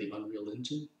have to learn the Unreal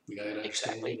Engine. We gotta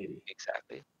understand Exactly. Unity.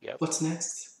 Exactly. Yep. What's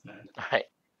next, man? Right.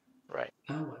 Right.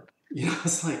 Now what?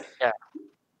 It's Yeah.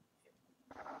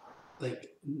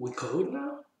 like we code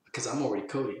now? Because I'm already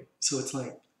coding. So it's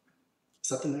like, is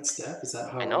that the next step? Is that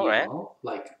I how know, we right? evolve?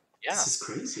 Like, Yeah. this is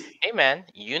crazy. Hey, man,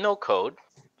 you know code,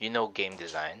 you know game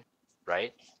design,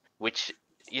 right? Which,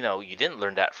 you didn't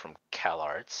learn that from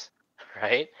CalArts,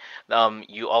 right?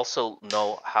 You also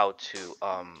know how to,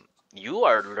 you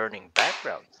are learning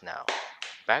backgrounds now,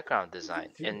 background design,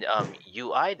 Dude. and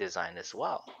UI design as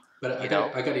well, But you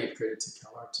know? I gotta give credit to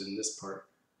CalArts in this part.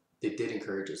 They did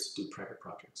encourage us to do private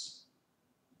projects.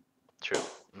 True.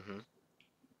 Hmm.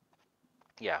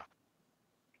 Yeah.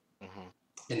 Hmm.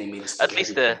 And they made us do At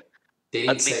least everything. the, They didn't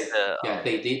at least say, the, yeah,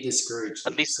 they discouraged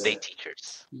at if you least the day said,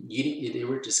 teachers. they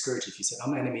were discouraged if you said,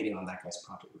 I'm animating on that guy's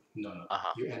project. No, no.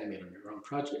 Uh-huh. You animate on your own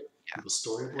project. You Yeah. will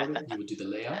storyboard it. You will do the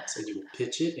layouts, and you will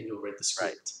pitch it, and you'll write the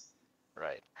Right. script,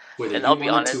 Right. whether And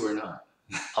you wanted to or not.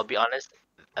 I'll be honest,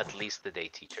 at least the day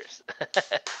teachers.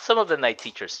 Some of the night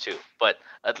teachers too, but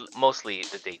mostly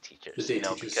the day teachers,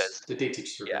 because The day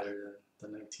teachers are yeah, better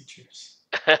than the night teachers.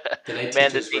 The night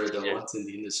Man, the teachers day were the teachers. ones in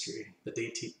the industry. The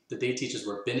day teachers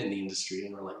were been in the industry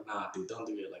and were like, nah, dude, don't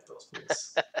do it like those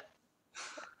fools.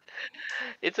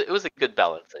 It was a good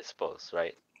balance, I suppose,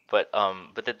 right? But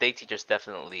the day teachers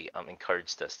definitely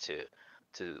encouraged us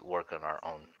to work on our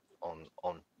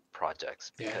own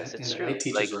projects Yeah, because and it's the true. night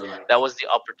teachers Like were like, that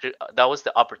was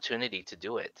the opportunity to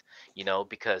do it,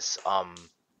 because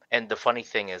and the funny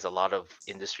thing is a lot of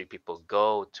industry people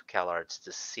go to CalArts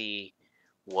to see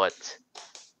what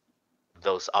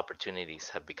those opportunities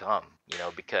have become,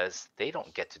 because they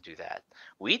don't get to do that.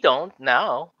 We don't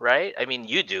now, right? I mean,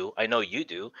 you do. I know you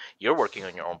do. You're working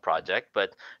on your own project,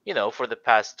 but for the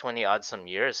past 20 odd some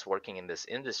years working in this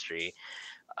industry,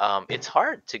 it's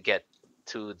hard to get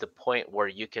to the point where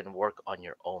you can work on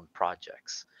your own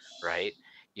projects, right?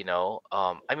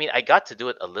 I mean, I got to do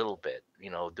it a little bit,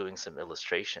 doing some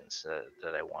illustrations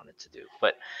that I wanted to do,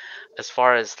 but as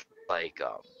far as like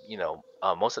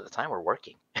most of the time we're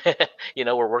working.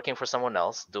 We're working for someone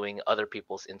else doing other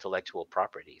people's intellectual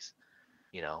properties.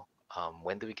 you know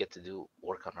when do we get to do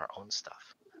work on our own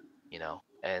stuff?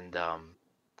 And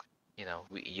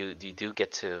you do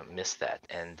get to miss that.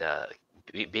 And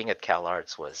being at Cal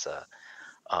Arts was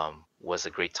a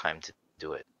great time to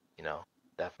do it.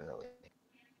 Definitely.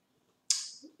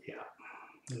 yeah,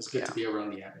 it was good Yeah. to be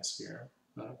around the atmosphere,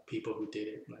 people who did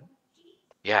it. Like,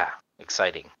 Yeah,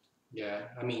 exciting. yeah,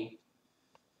 I mean,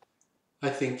 I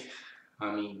think,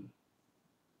 I mean,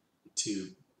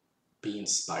 to be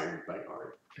inspired by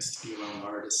art is to be around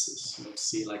artists, is,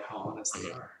 see like how honest they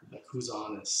Mhm. are, like who's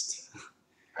honest,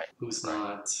 Right. who's Right.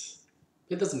 not.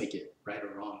 It doesn't make it right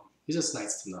or wrong. It's just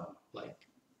nice to know, like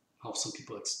how some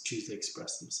people choose to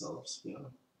express themselves.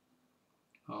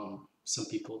 Some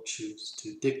people choose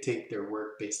to dictate their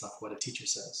work based off what a teacher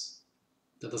says.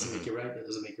 That doesn't make Hmm. it right. That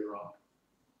doesn't make it wrong.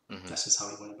 Hmm. That's just how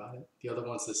he went about it. The other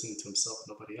one's listening to himself,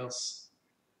 nobody else,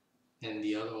 and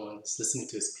the other one's listening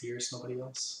to his peers, nobody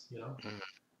else. Hmm.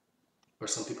 Or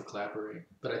some people collaborate.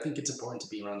 But I think it's important to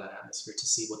be around that atmosphere to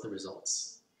see what the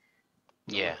results,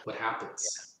 Yeah. what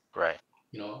happens. Right.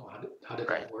 How did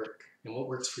Right. that work, and what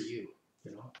works for you.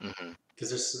 Hmm. Because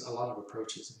there's a lot of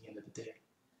approaches at the end of the day.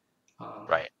 Um,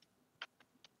 Right.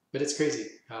 but it's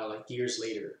crazy how like years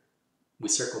later we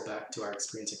circle back to our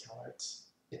experience at CalArts.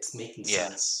 It's making Yeah.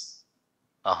 sense.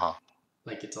 Uh-huh.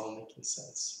 Like it's all making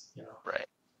sense. Right.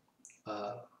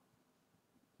 Uh,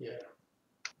 yeah.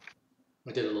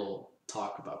 I did a little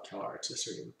talk about CalArts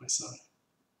yesterday with my son.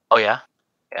 Oh yeah.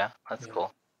 Yeah, that's Yeah.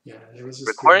 cool. Yeah, and it was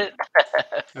just pretty. Recorded.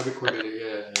 I recorded it.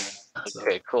 Yeah, yeah. So,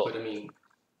 Okay, cool. but I mean,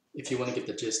 if you want to get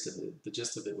the gist of it, the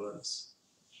gist of it was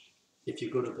if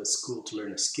you go to the school to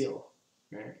learn a skill,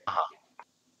 right? Uh-huh.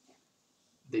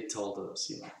 They told us,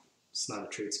 it's not a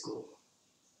trade school.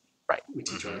 Right. We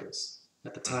teach Hmm. artists.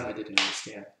 At the time, Hmm. I didn't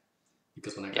understand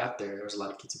because when I Yeah. got there was a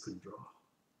lot of kids who couldn't draw.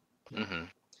 Hmm.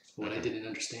 But what I Hmm. didn't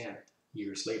understand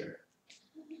years later,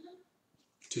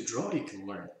 to draw you can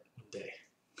learn it one day,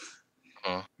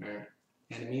 Hmm. right?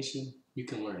 Animation, you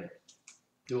can learn it.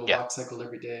 Do a Yeah. walk cycle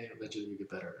every day, eventually you get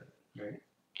better at it, right?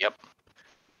 Yep.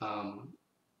 Um,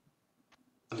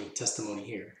 I mean, testimony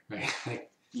here, right? I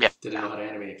Yeah. didn't know how to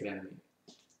animate, I can animate.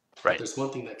 But Right. there's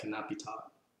one thing that cannot be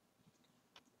taught: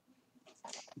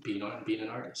 being an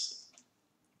artist.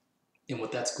 And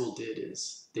what that school did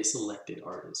is they selected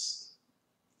artists,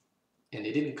 and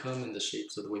they didn't come in the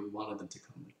shapes of the way we wanted them to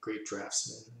come, like great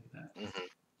draftsmen and that. Hmm.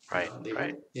 Right. They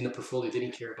Right. weren't in a portfolio. They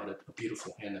didn't care about a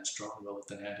beautiful hand that's drawn well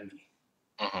with anatomy.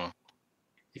 Hmm.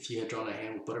 If you had drawn a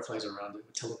hand with butterflies around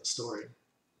it, telling a story,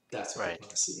 that's what they Right.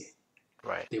 want to see.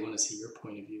 Right. They want to see your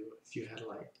point of view. If you had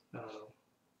like, I don't know,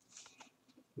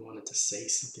 you wanted to say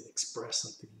something, express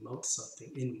something, emote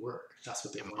something in work, that's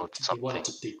what they wanted Emote to. They wanted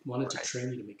something. to. They wanted to Right. train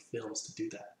you to make films to do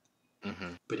that.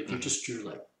 Hmm. But if you Hmm. just drew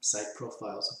like side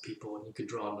profiles of people and you could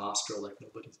draw a nostril like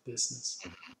nobody's business,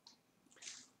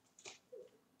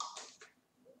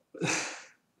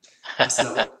 that's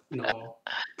not what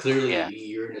Clearly, Yeah.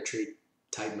 you're in a trade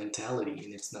type mentality,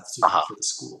 and it's not suitable Uh-huh. for the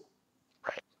school.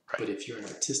 Right. Right. But if you're an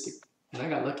artistic, and I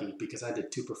got lucky because I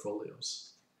did two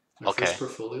portfolios. My first Okay.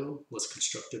 portfolio was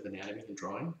constructive anatomy and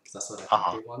drawing because that's what I thought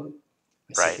Uh-huh. they wanted.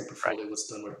 My Right. second Right. portfolio was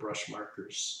done with brush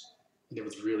markers, and it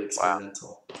was really Wow.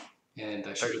 experimental. And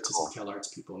I showed Very it to some cool.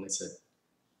 CalArts people, and they said,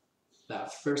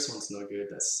 that first one's no good,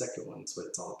 that second one's what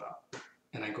it's all about.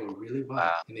 And I go, really, why?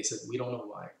 Wow. And they said, we don't know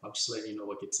why. I'm just letting you know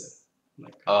what gets in. I'm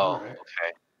like, all Oh, right.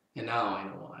 okay. And now I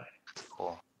know why.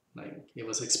 Cool. Like, it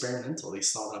was experimental. They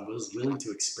saw that I was willing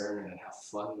to experiment and have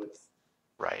fun with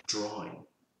Right. drawing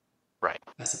Right.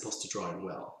 as opposed to drawing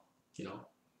well, you know?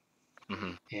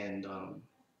 Hmm. And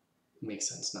it makes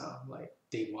sense now. Like,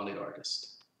 they wanted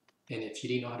artists. And if you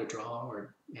didn't know how to draw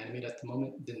or animate at the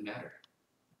moment, it didn't matter.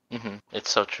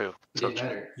 It's so true. It So didn't true.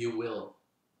 matter. You will.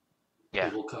 Yeah.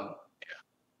 It will come.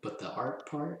 But the art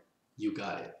part, you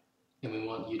got it. And we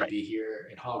want you to Right. be here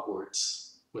in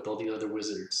Hogwarts with all the other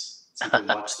wizards so you can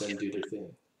watch them do their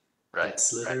thing. Right.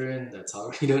 That's Right. Slytherin, that's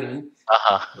Hogwarts, you know what I mean?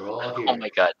 Uh-huh. They're all Oh here. my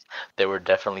God. There were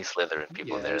definitely Slytherin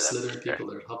people Yeah, there, there's that's for Slytherin sure. people,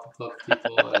 there's Hufflepuff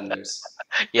people, and there's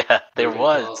Yeah, there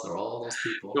was. Ravenclaws, there are all those It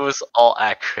people. was all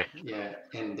accurate. Yeah,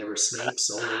 and there were Snapes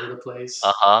all over the place.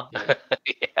 Uh-huh. Yeah,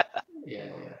 Yeah.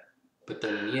 yeah. But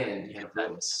then in the end, you had Good a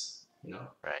time. voice, you know?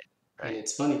 Right. And Right.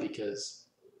 it's funny because,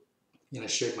 I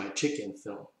shared my chicken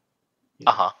film, you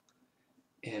know? Uh-huh.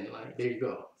 And like, there you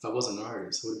go. If I wasn't an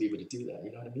artist, I wouldn't be able to do that,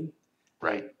 you know what I mean?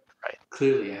 Right. Like, Right.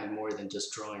 clearly I had more than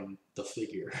just drawing the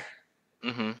figure.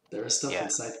 Mm-hmm. There is stuff Yeah.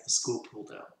 inside the school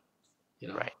pulled out,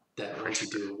 Right. that For once you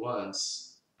sure. do it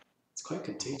once, it's quite Mhm.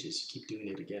 contagious. You keep doing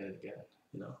it again and again,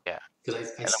 Yeah. Because I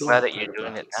And I'm still glad have that you're private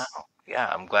doing it now. practice. Yeah,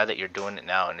 I'm glad that you're doing it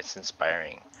now, and it's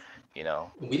inspiring. You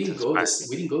know, We it's didn't go inspiring. this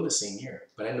we didn't go the same year,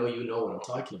 but I know you know what I'm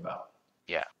talking about.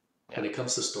 Yeah. When Yeah. it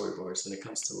comes to storyboards, when it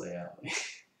comes to layout,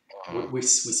 Hmm. we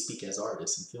speak as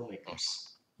artists and filmmakers.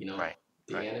 You know, Right.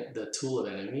 Right. the tool of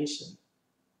animation,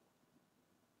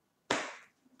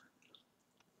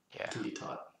 it Yeah. can be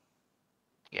taught.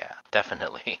 Yeah.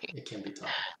 Definitely. It can be taught.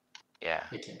 Yeah.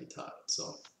 It can be taught.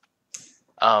 So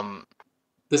Um,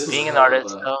 being an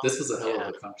artist, though. this was a hell of Yeah.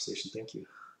 a conversation. Thank you.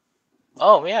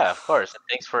 Oh yeah, of course. And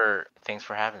thanks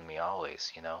for having me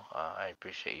always. I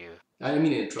appreciate you I didn't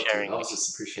mean to interrupt you. sharing I me. was just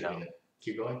You know. appreciating it.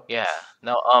 Keep going. Yeah.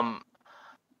 No.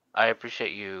 I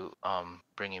appreciate you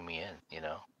bringing me in.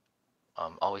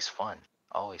 Always fun.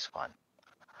 Always fun.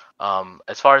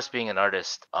 As far as being an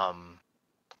artist,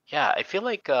 yeah, I feel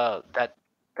like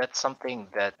that's something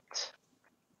that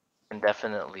can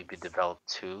definitely be developed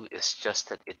too. It's just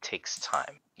that it takes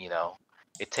time.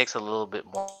 It takes a little bit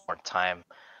more time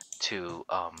to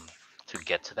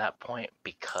get to that point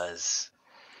because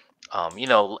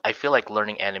I feel like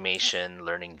learning animation,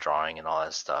 learning drawing, and all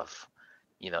that stuff.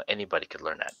 Anybody could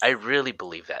learn that. I really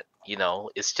believe that.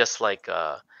 It's just like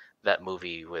that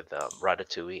movie with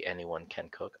Ratatouille. Anyone can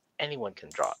cook, anyone can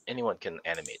draw, anyone can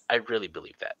animate. I really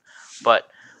believe that. But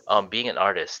being an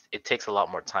artist, it takes a lot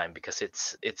more time because it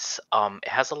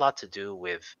has a lot to do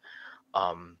with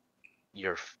um,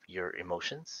 your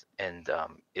emotions, and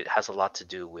it has a lot to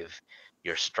do with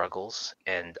your struggles,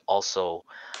 and also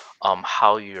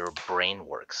how your brain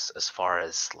works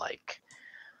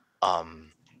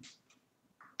um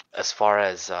as far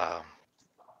as are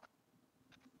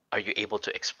you able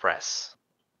to express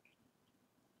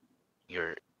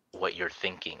your what you're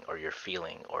thinking or you're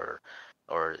feeling or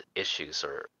issues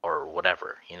or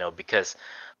whatever, because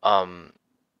um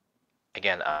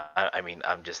again, I mean,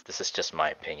 this is just my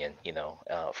opinion,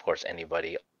 of course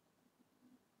anybody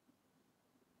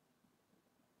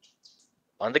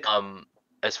on the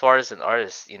as far as an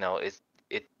artist,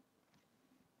 it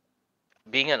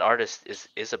being an artist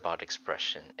is about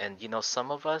expression, and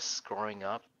some of us growing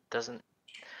up doesn't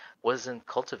wasn't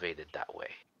cultivated that way.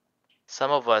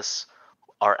 Some of us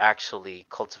are actually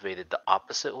cultivated the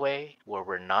opposite way, where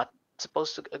we're not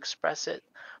supposed to express it,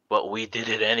 but we did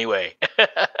it anyway.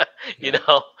 you Yeah.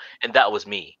 know, and that was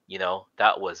me.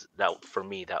 That for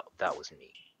me, that was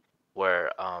me.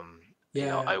 Where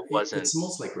Yeah. I wasn't. It's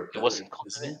almost like It rebellion, wasn't isn't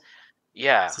cultivated. it?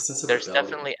 Yeah, It's a sense of there's rebellion.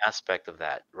 definitely aspect of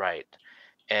that, right?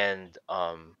 And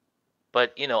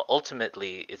but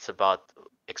ultimately, it's about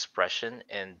expression,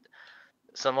 and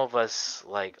some of us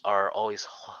like are always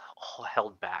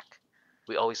held back.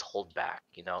 We always hold back,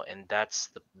 and that's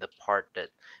the part that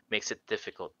makes it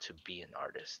difficult to be an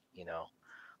artist,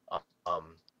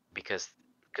 um because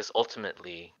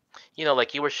ultimately,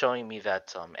 like you were showing me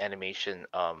that animation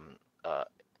uh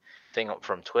thing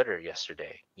from Twitter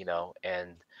yesterday,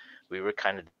 and we were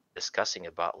kind of discussing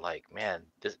about, like, man,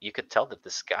 you could tell that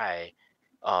this guy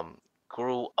um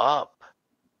grew up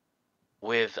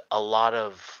with a lot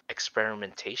of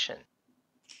experimentation,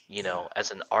 Yeah.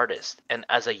 as an artist and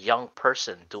as a young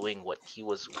person doing what he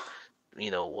was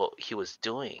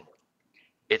doing.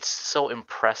 It's so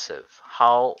impressive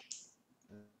how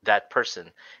that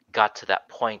person got to that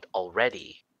point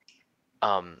already.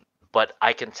 Um, but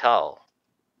I can tell,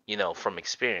 from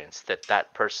experience that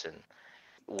that person,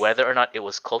 whether or not it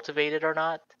was cultivated or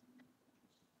not,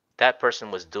 that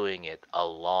person was doing it a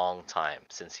long time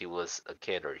since he was a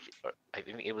kid, or I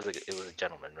think it was a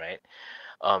gentleman, right?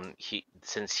 He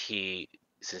since he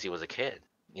was a kid,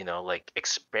 like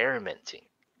experimenting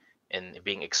and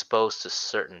being exposed to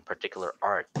certain particular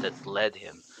art that led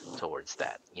him towards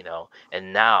that,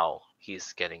 and now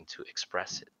he's getting to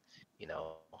express it.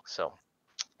 So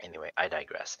Anyway, I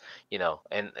digress.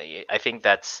 And I think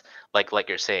that's like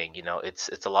you're saying.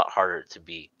 It's a lot harder to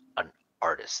be an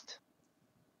artist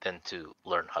than to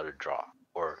learn how to draw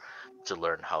or to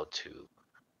learn how to,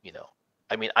 you know.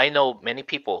 I mean, I know many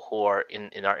people who are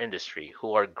in our industry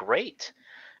who are great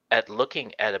at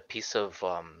looking at a piece of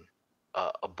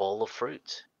a bowl of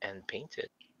fruit and paint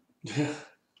it,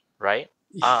 right?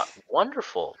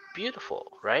 Wonderful,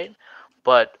 beautiful, right?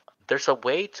 But there's a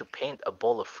way to paint a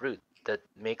bowl of fruit that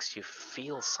makes you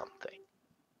feel something,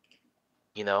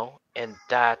 and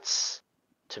that's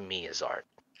to me is art,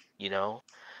 you know.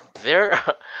 There,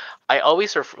 I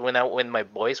always when my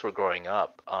boys were growing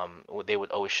up, they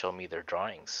would always show me their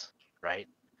drawings, right?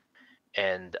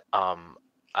 And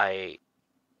I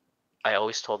I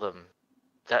always told them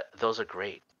that those are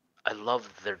great. I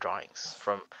love their drawings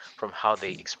from how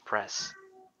they express,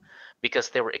 because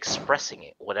they were expressing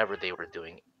it, whatever they were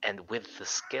doing, and with the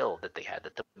skill that they had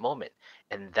at the moment,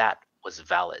 and that was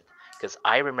valid. Because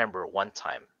I remember one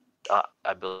time,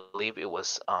 I believe it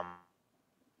was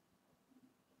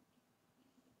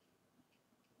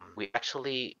we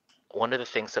actually, one of the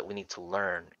things that we need to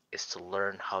learn is to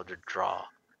learn how to draw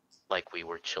like we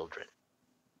were children,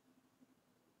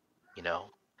 you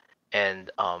know?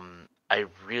 And I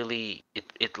really,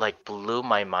 it like blew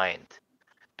my mind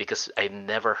because I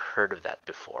never heard of that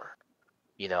before,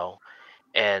 you know?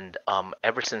 And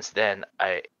ever since then,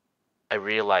 I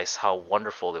realized how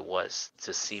wonderful it was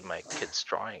to see my kids'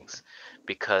 drawings,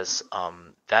 because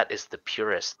that is the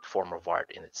purest form of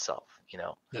art in itself, you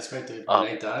know? That's right, dude. When Um,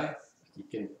 I die, you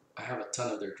can. I have a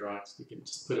ton of their drawings. You can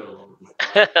just put it all over my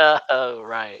body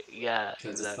right, yeah,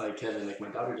 because it's exactly. like Kevin. Like my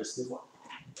daughter just did one.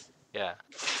 Yeah.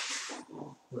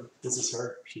 Look, this is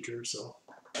her. She drew herself.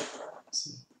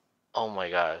 So, Oh my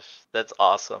gosh, that's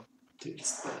awesome. dude,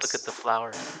 it's the Look at the best.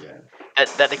 flower. Yeah,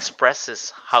 That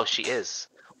expresses how she is.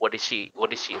 What is she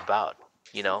about?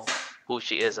 You know, who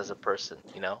she is as a person,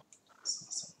 it's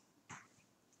awesome.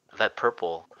 That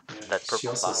purple, Yeah, that she purple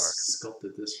also flower.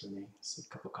 sculpted this for me. It's a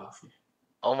cup of coffee.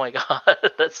 Oh my god,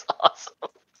 that's awesome.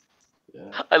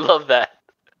 Yeah, I love that.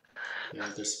 yeah.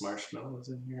 There's marshmallows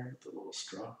in here with a little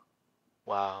straw.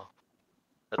 Wow,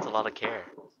 that's a lot of care,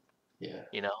 Yeah,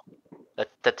 you know?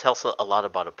 That tells a lot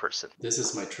about a person, this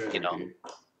is my you treasure, know? dude.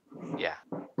 Yeah,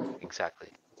 exactly.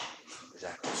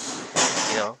 Exactly.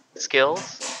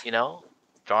 Skills,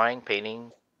 drawing,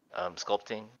 painting,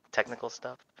 sculpting, technical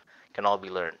stuff can all be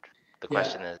learned. The Yeah,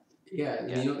 question is, yeah. And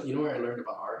yeah, you know where I learned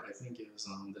about art? I think it was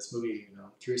this movie,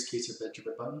 Curious Case of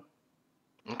Benjamin Button.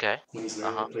 okay. When he's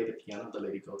learning to Uh-huh. play the piano, the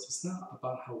lady goes, "It's not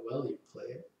about how well you play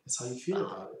it; it's how you feel Uh-huh.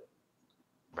 about it."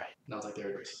 Right. And I was like, "There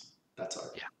it is. That's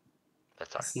art. Yeah,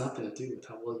 that's art. It's nothing to do with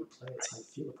how well you play; it's how you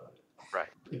feel about it." Right.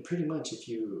 And pretty much, if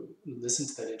you listen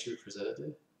to that interview Frazetta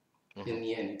did, Right. in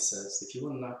the end, it says, "If you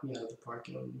want to knock me out of the park,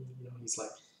 he's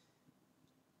like,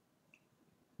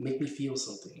 make me feel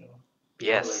something, like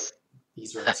Yes.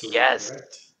 he's absolutely Yes.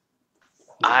 correct.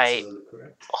 He's I absolutely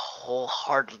correct.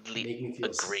 wholeheartedly Make me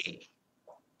feel something. agree.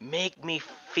 Make me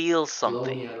feel Blow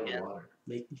something. me out of the Yeah. water.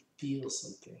 Make me feel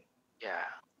something. Yeah.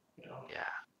 You know, Yeah.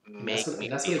 and that's Make what me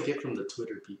and that's what I feel. get from the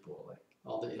Twitter people, like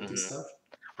all the indie Hmm. stuff.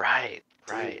 Right.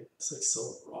 Right. Dude, it's like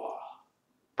so raw.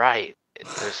 Right.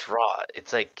 There's raw.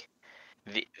 It's like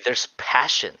there's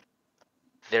passion.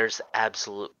 There's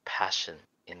absolute passion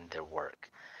in their work.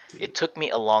 Dude. It took me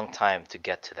a long time to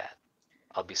get to that.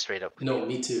 I'll be straight up with you. No,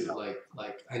 me too.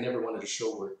 Like I never wanted to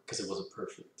show work because it wasn't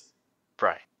perfect.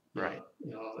 Right, You right.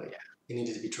 know, like Yeah, it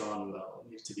needed to be drawn well, it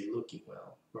needed to be looking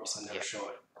well, or else I never yeah, show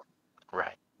it.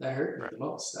 right, That hurt me right. the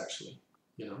most, actually.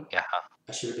 You know, Yeah.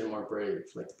 I should have been more brave,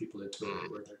 like the people in Twitter, Mm,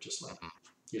 where they're just like, mhm.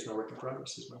 "Here's my work in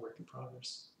progress. Here's my work in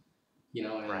progress."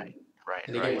 Right, right,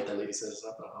 And again, right. what that lady says is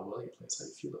not about how well you play; it's how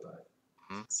you feel about it.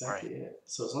 Mm, That's right, exactly it.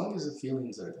 So as long as the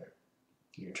feelings are there,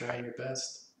 and you're trying right. your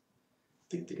best,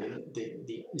 I think Yeah.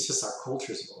 it's just our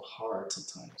culture is a little hard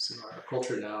sometimes. Our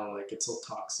culture now, like it's so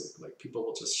toxic. Like people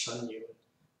will just shun you.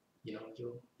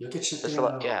 You'll get shut There's a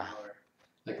lot. down. Yeah, Or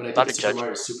like when I a did lot the of Super judgment.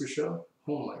 Mario Super Show.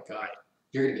 Oh my god, Right,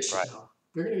 you're gonna get shut right. down.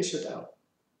 You're gonna get shut down.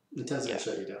 Nintendo's gonna Yeah,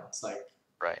 shut you down. It's like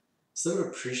right. instead of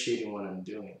appreciating what I'm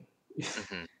doing.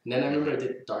 Mhm, And then I remember mhm, I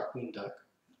did Darkwing Duck.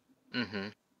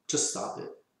 mhm. Just stop it.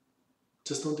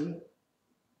 Just don't do it.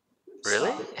 Really?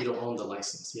 Stop it. You don't own the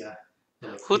license. Yeah.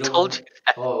 And like Who you don't told own. you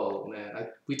that? Oh man,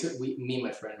 me and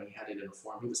my friend when he had it in a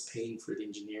form, he was paying for the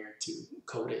engineer to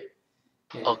code it,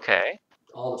 and Okay.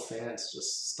 all the fans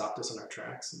just stopped us on our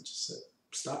tracks and just said,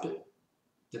 "Stop it.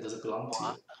 That doesn't belong to you.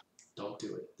 What? Don't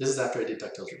do it." This is after I did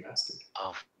DuckTales Remastered.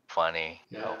 Oh, funny.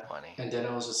 How Yeah. funny. And then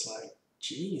I was just like,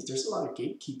 "Geez, there's a lot of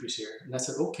gatekeepers here." And I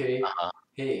said, "Okay, Uh-huh.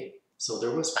 hey." So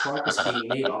there was progress being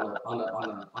made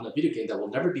on a video game that will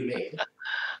never be made.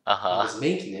 I Uh-huh. was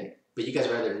making it, but you guys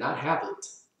rather not have it.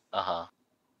 Uh-huh.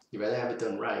 You'd rather have it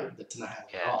done right than to not have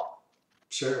it at Yeah. all.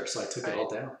 Sure, so I took it Right. all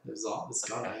down. It's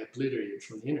gone. Okay. I obliterated it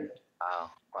from the internet.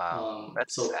 Wow. Wow.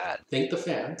 That's So sad. thank the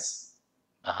fans.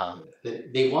 Uh-huh.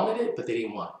 They wanted it, but they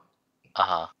didn't want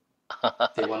Uh-huh.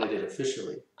 it. They wanted it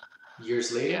officially.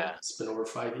 Years later, Yeah. it's been over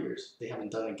 5 years. They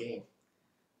haven't done a game.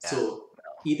 Yeah. So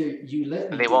either you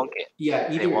let And me they do won't it, get yeah.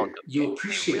 they won't Either do you it. They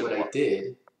appreciate what really I won't.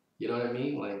 did. You know what I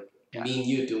mean? Like Yeah. me and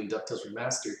you doing DuckTales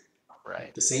Remastered.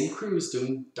 Right. The same crews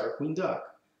doing Darkwing Duck.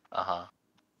 Uh-huh.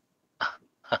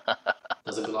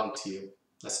 Doesn't belong to you.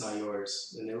 That's not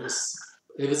yours. And it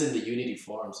was in the Unity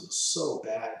forums. It was so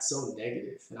bad, so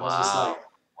negative. And I was just Wow. like,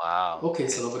 Wow. okay,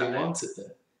 Good so nobody time. wants it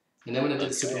then. And then when I did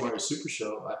the Super Okay. Mario Super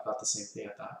Show, I thought the same thing.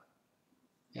 I thought,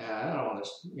 yeah, I don't want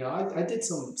to. I did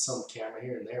some camera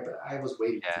here and there, but I was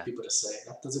waiting for Yeah. people to say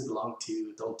that doesn't belong to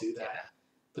you. Don't do that. Yeah.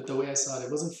 But the way I saw it,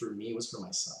 it wasn't for me. It was for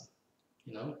my son.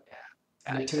 You know. Yeah.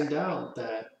 And Yeah, it turned exactly. out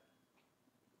that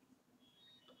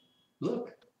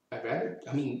look, I rather.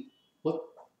 I mean, what?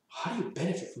 How do you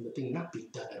benefit from the thing not being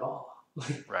done at all?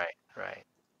 Right. Right.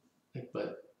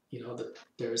 But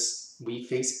that we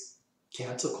face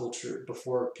cancel culture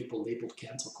before people labeled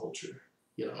cancel culture.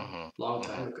 Mm-hmm. Long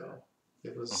Mm-hmm. time ago. It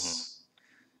Mm-hmm. was.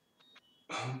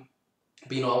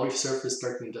 But I'll resurface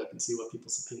Darkwing Duck and see what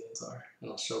people's opinions are,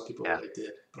 and I'll show people Yeah. what I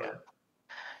did. Yeah.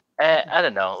 But I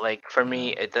don't know. Like for yeah,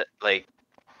 me, like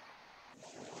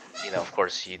of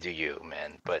course you do you,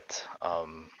 man. But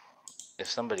if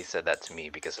somebody said that to me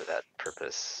because of that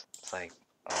purpose, it's like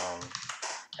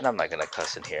and I'm not gonna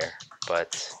cuss in here,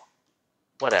 but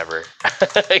whatever.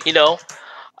 you know,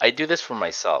 I do this for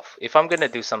myself. If I'm gonna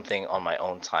do something on my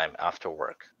own time after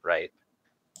work, right?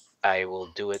 I will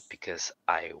do it because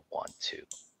I want to.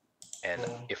 And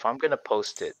well, if I'm gonna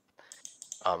post it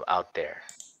out there,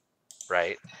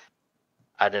 right?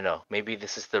 I don't know. Maybe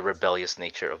this is the rebellious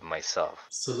nature of myself.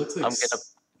 so it looks like I'm gonna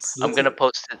so it I'm looks gonna like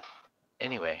post it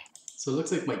anyway. so it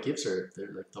looks like my gifts are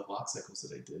they're like the walk cycles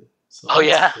that I did. So Oh that's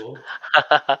yeah, cool.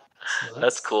 So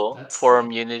that's cool. that's cool.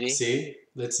 Forum Unity, See,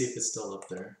 let's see if it's still up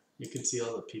there. You can see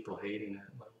all the people hating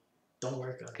it. Like, don't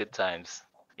work on it. good times.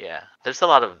 Yeah, there's a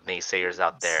lot of naysayers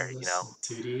out So there, this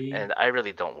 2D. and I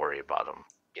really don't worry about them.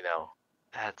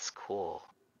 That's cool.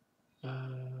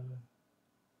 Uh,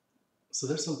 so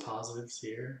there's some positives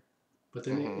here, but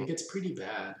then Hmm. it gets pretty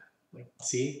bad. Like,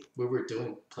 see, we were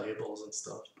doing playables and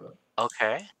stuff, but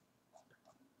Okay.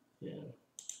 yeah.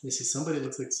 You see, somebody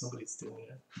looks like somebody's doing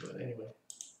it, but anyway,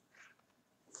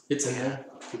 it's in Yeah. there.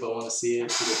 People want to see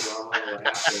it, see the drama or what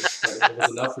happened, but it was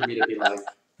enough for me to be like,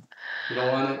 you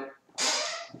don't want it,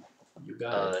 you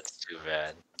got Oh, it. that's too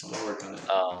bad. I'm gonna work on it.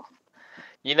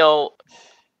 You know,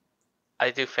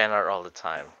 I do fan art all the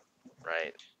time,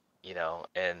 right?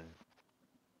 And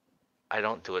I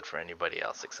don't do it for anybody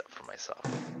else except for myself.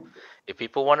 If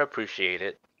people want to appreciate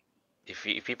it, if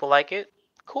people like it,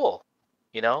 cool.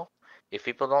 You know, if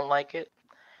people don't like it,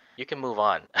 you can move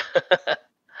on.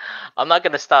 I'm not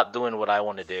gonna stop doing what I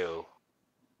want to do,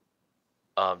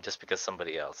 just because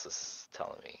somebody else is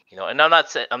telling me. And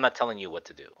I'm not telling you what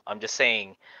to do. I'm just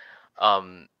saying,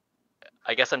 um,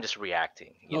 I guess I'm just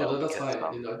reacting. No, that's Because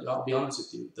fine. I'll be honest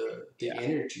with you. The yeah,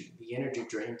 energy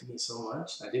drained me so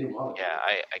much. I didn't want to do yeah,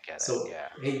 it. I get it. So Yeah,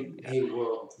 yeah, hey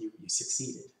world, you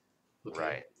succeeded. Okay,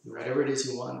 right, right, whatever it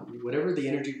is you want, whatever the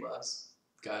energy was,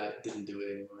 got it. Didn't do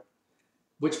it anymore,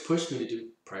 which pushed me to do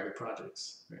private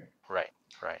projects. Right. right,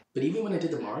 right. But even when I did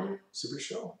the Mario Super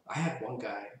Show, I had one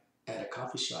guy at a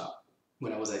coffee shop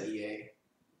when I was at EA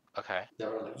Okay.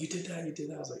 that were like, "You did that, you did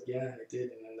that." I was like, "Yeah, I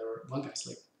did." And then there were one guy's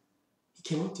like, he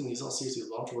came up to me, he's all serious, he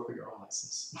was, "Why don't you work on your own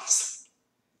license?" I was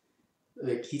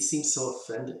like, he seemed so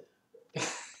offended.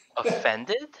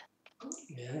 Offended?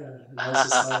 Yeah, and I was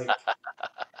just like,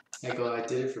 I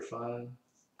did it for fun.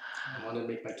 I wanted to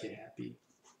make my kid happy.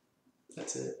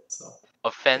 That's it. So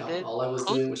Offended? all I was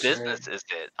Whose doing was sharing. business is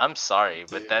it? I'm sorry,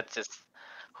 but Dude, that's just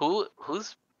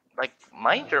who's like,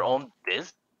 mind your own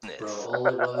business. bro, all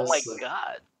it Oh my was, like,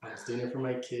 god. I was doing it for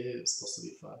my kid. It was supposed to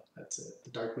be fun. That's it.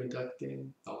 The Darkwing Duck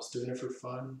thing, I was doing it for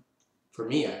fun. For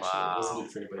me, actually. I wasn't Wow. doing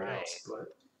it for anybody Right. else,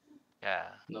 but Yeah.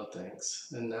 no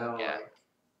thanks. And now, Yeah.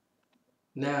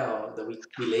 now that we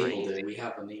labeled Crazy. it, we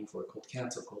have a name for it called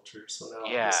cancel culture. So now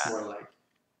Yeah. it's more like,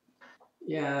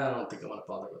 yeah, I don't think I want to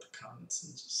bother with the comments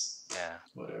and just Yeah.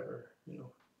 whatever.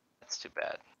 That's too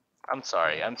bad. I'm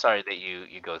sorry. Yeah. I'm sorry that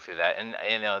you go through that. And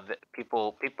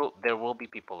people there will be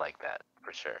people like that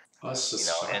for sure. Oh, it's You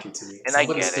just know, shocking to me. and I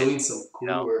Somebody's get it, doing some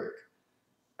cool work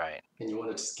right. and you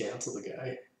want to just cancel the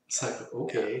guy. It's like, Yeah.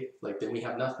 okay, like then we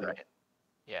have nothing. Right.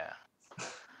 Yeah.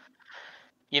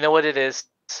 You know what it is,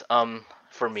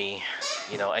 for me,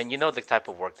 and the type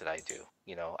of work that I do,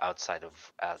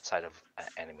 outside of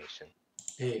animation,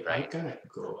 Hey, I right? gotta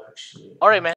go actually. All right, man.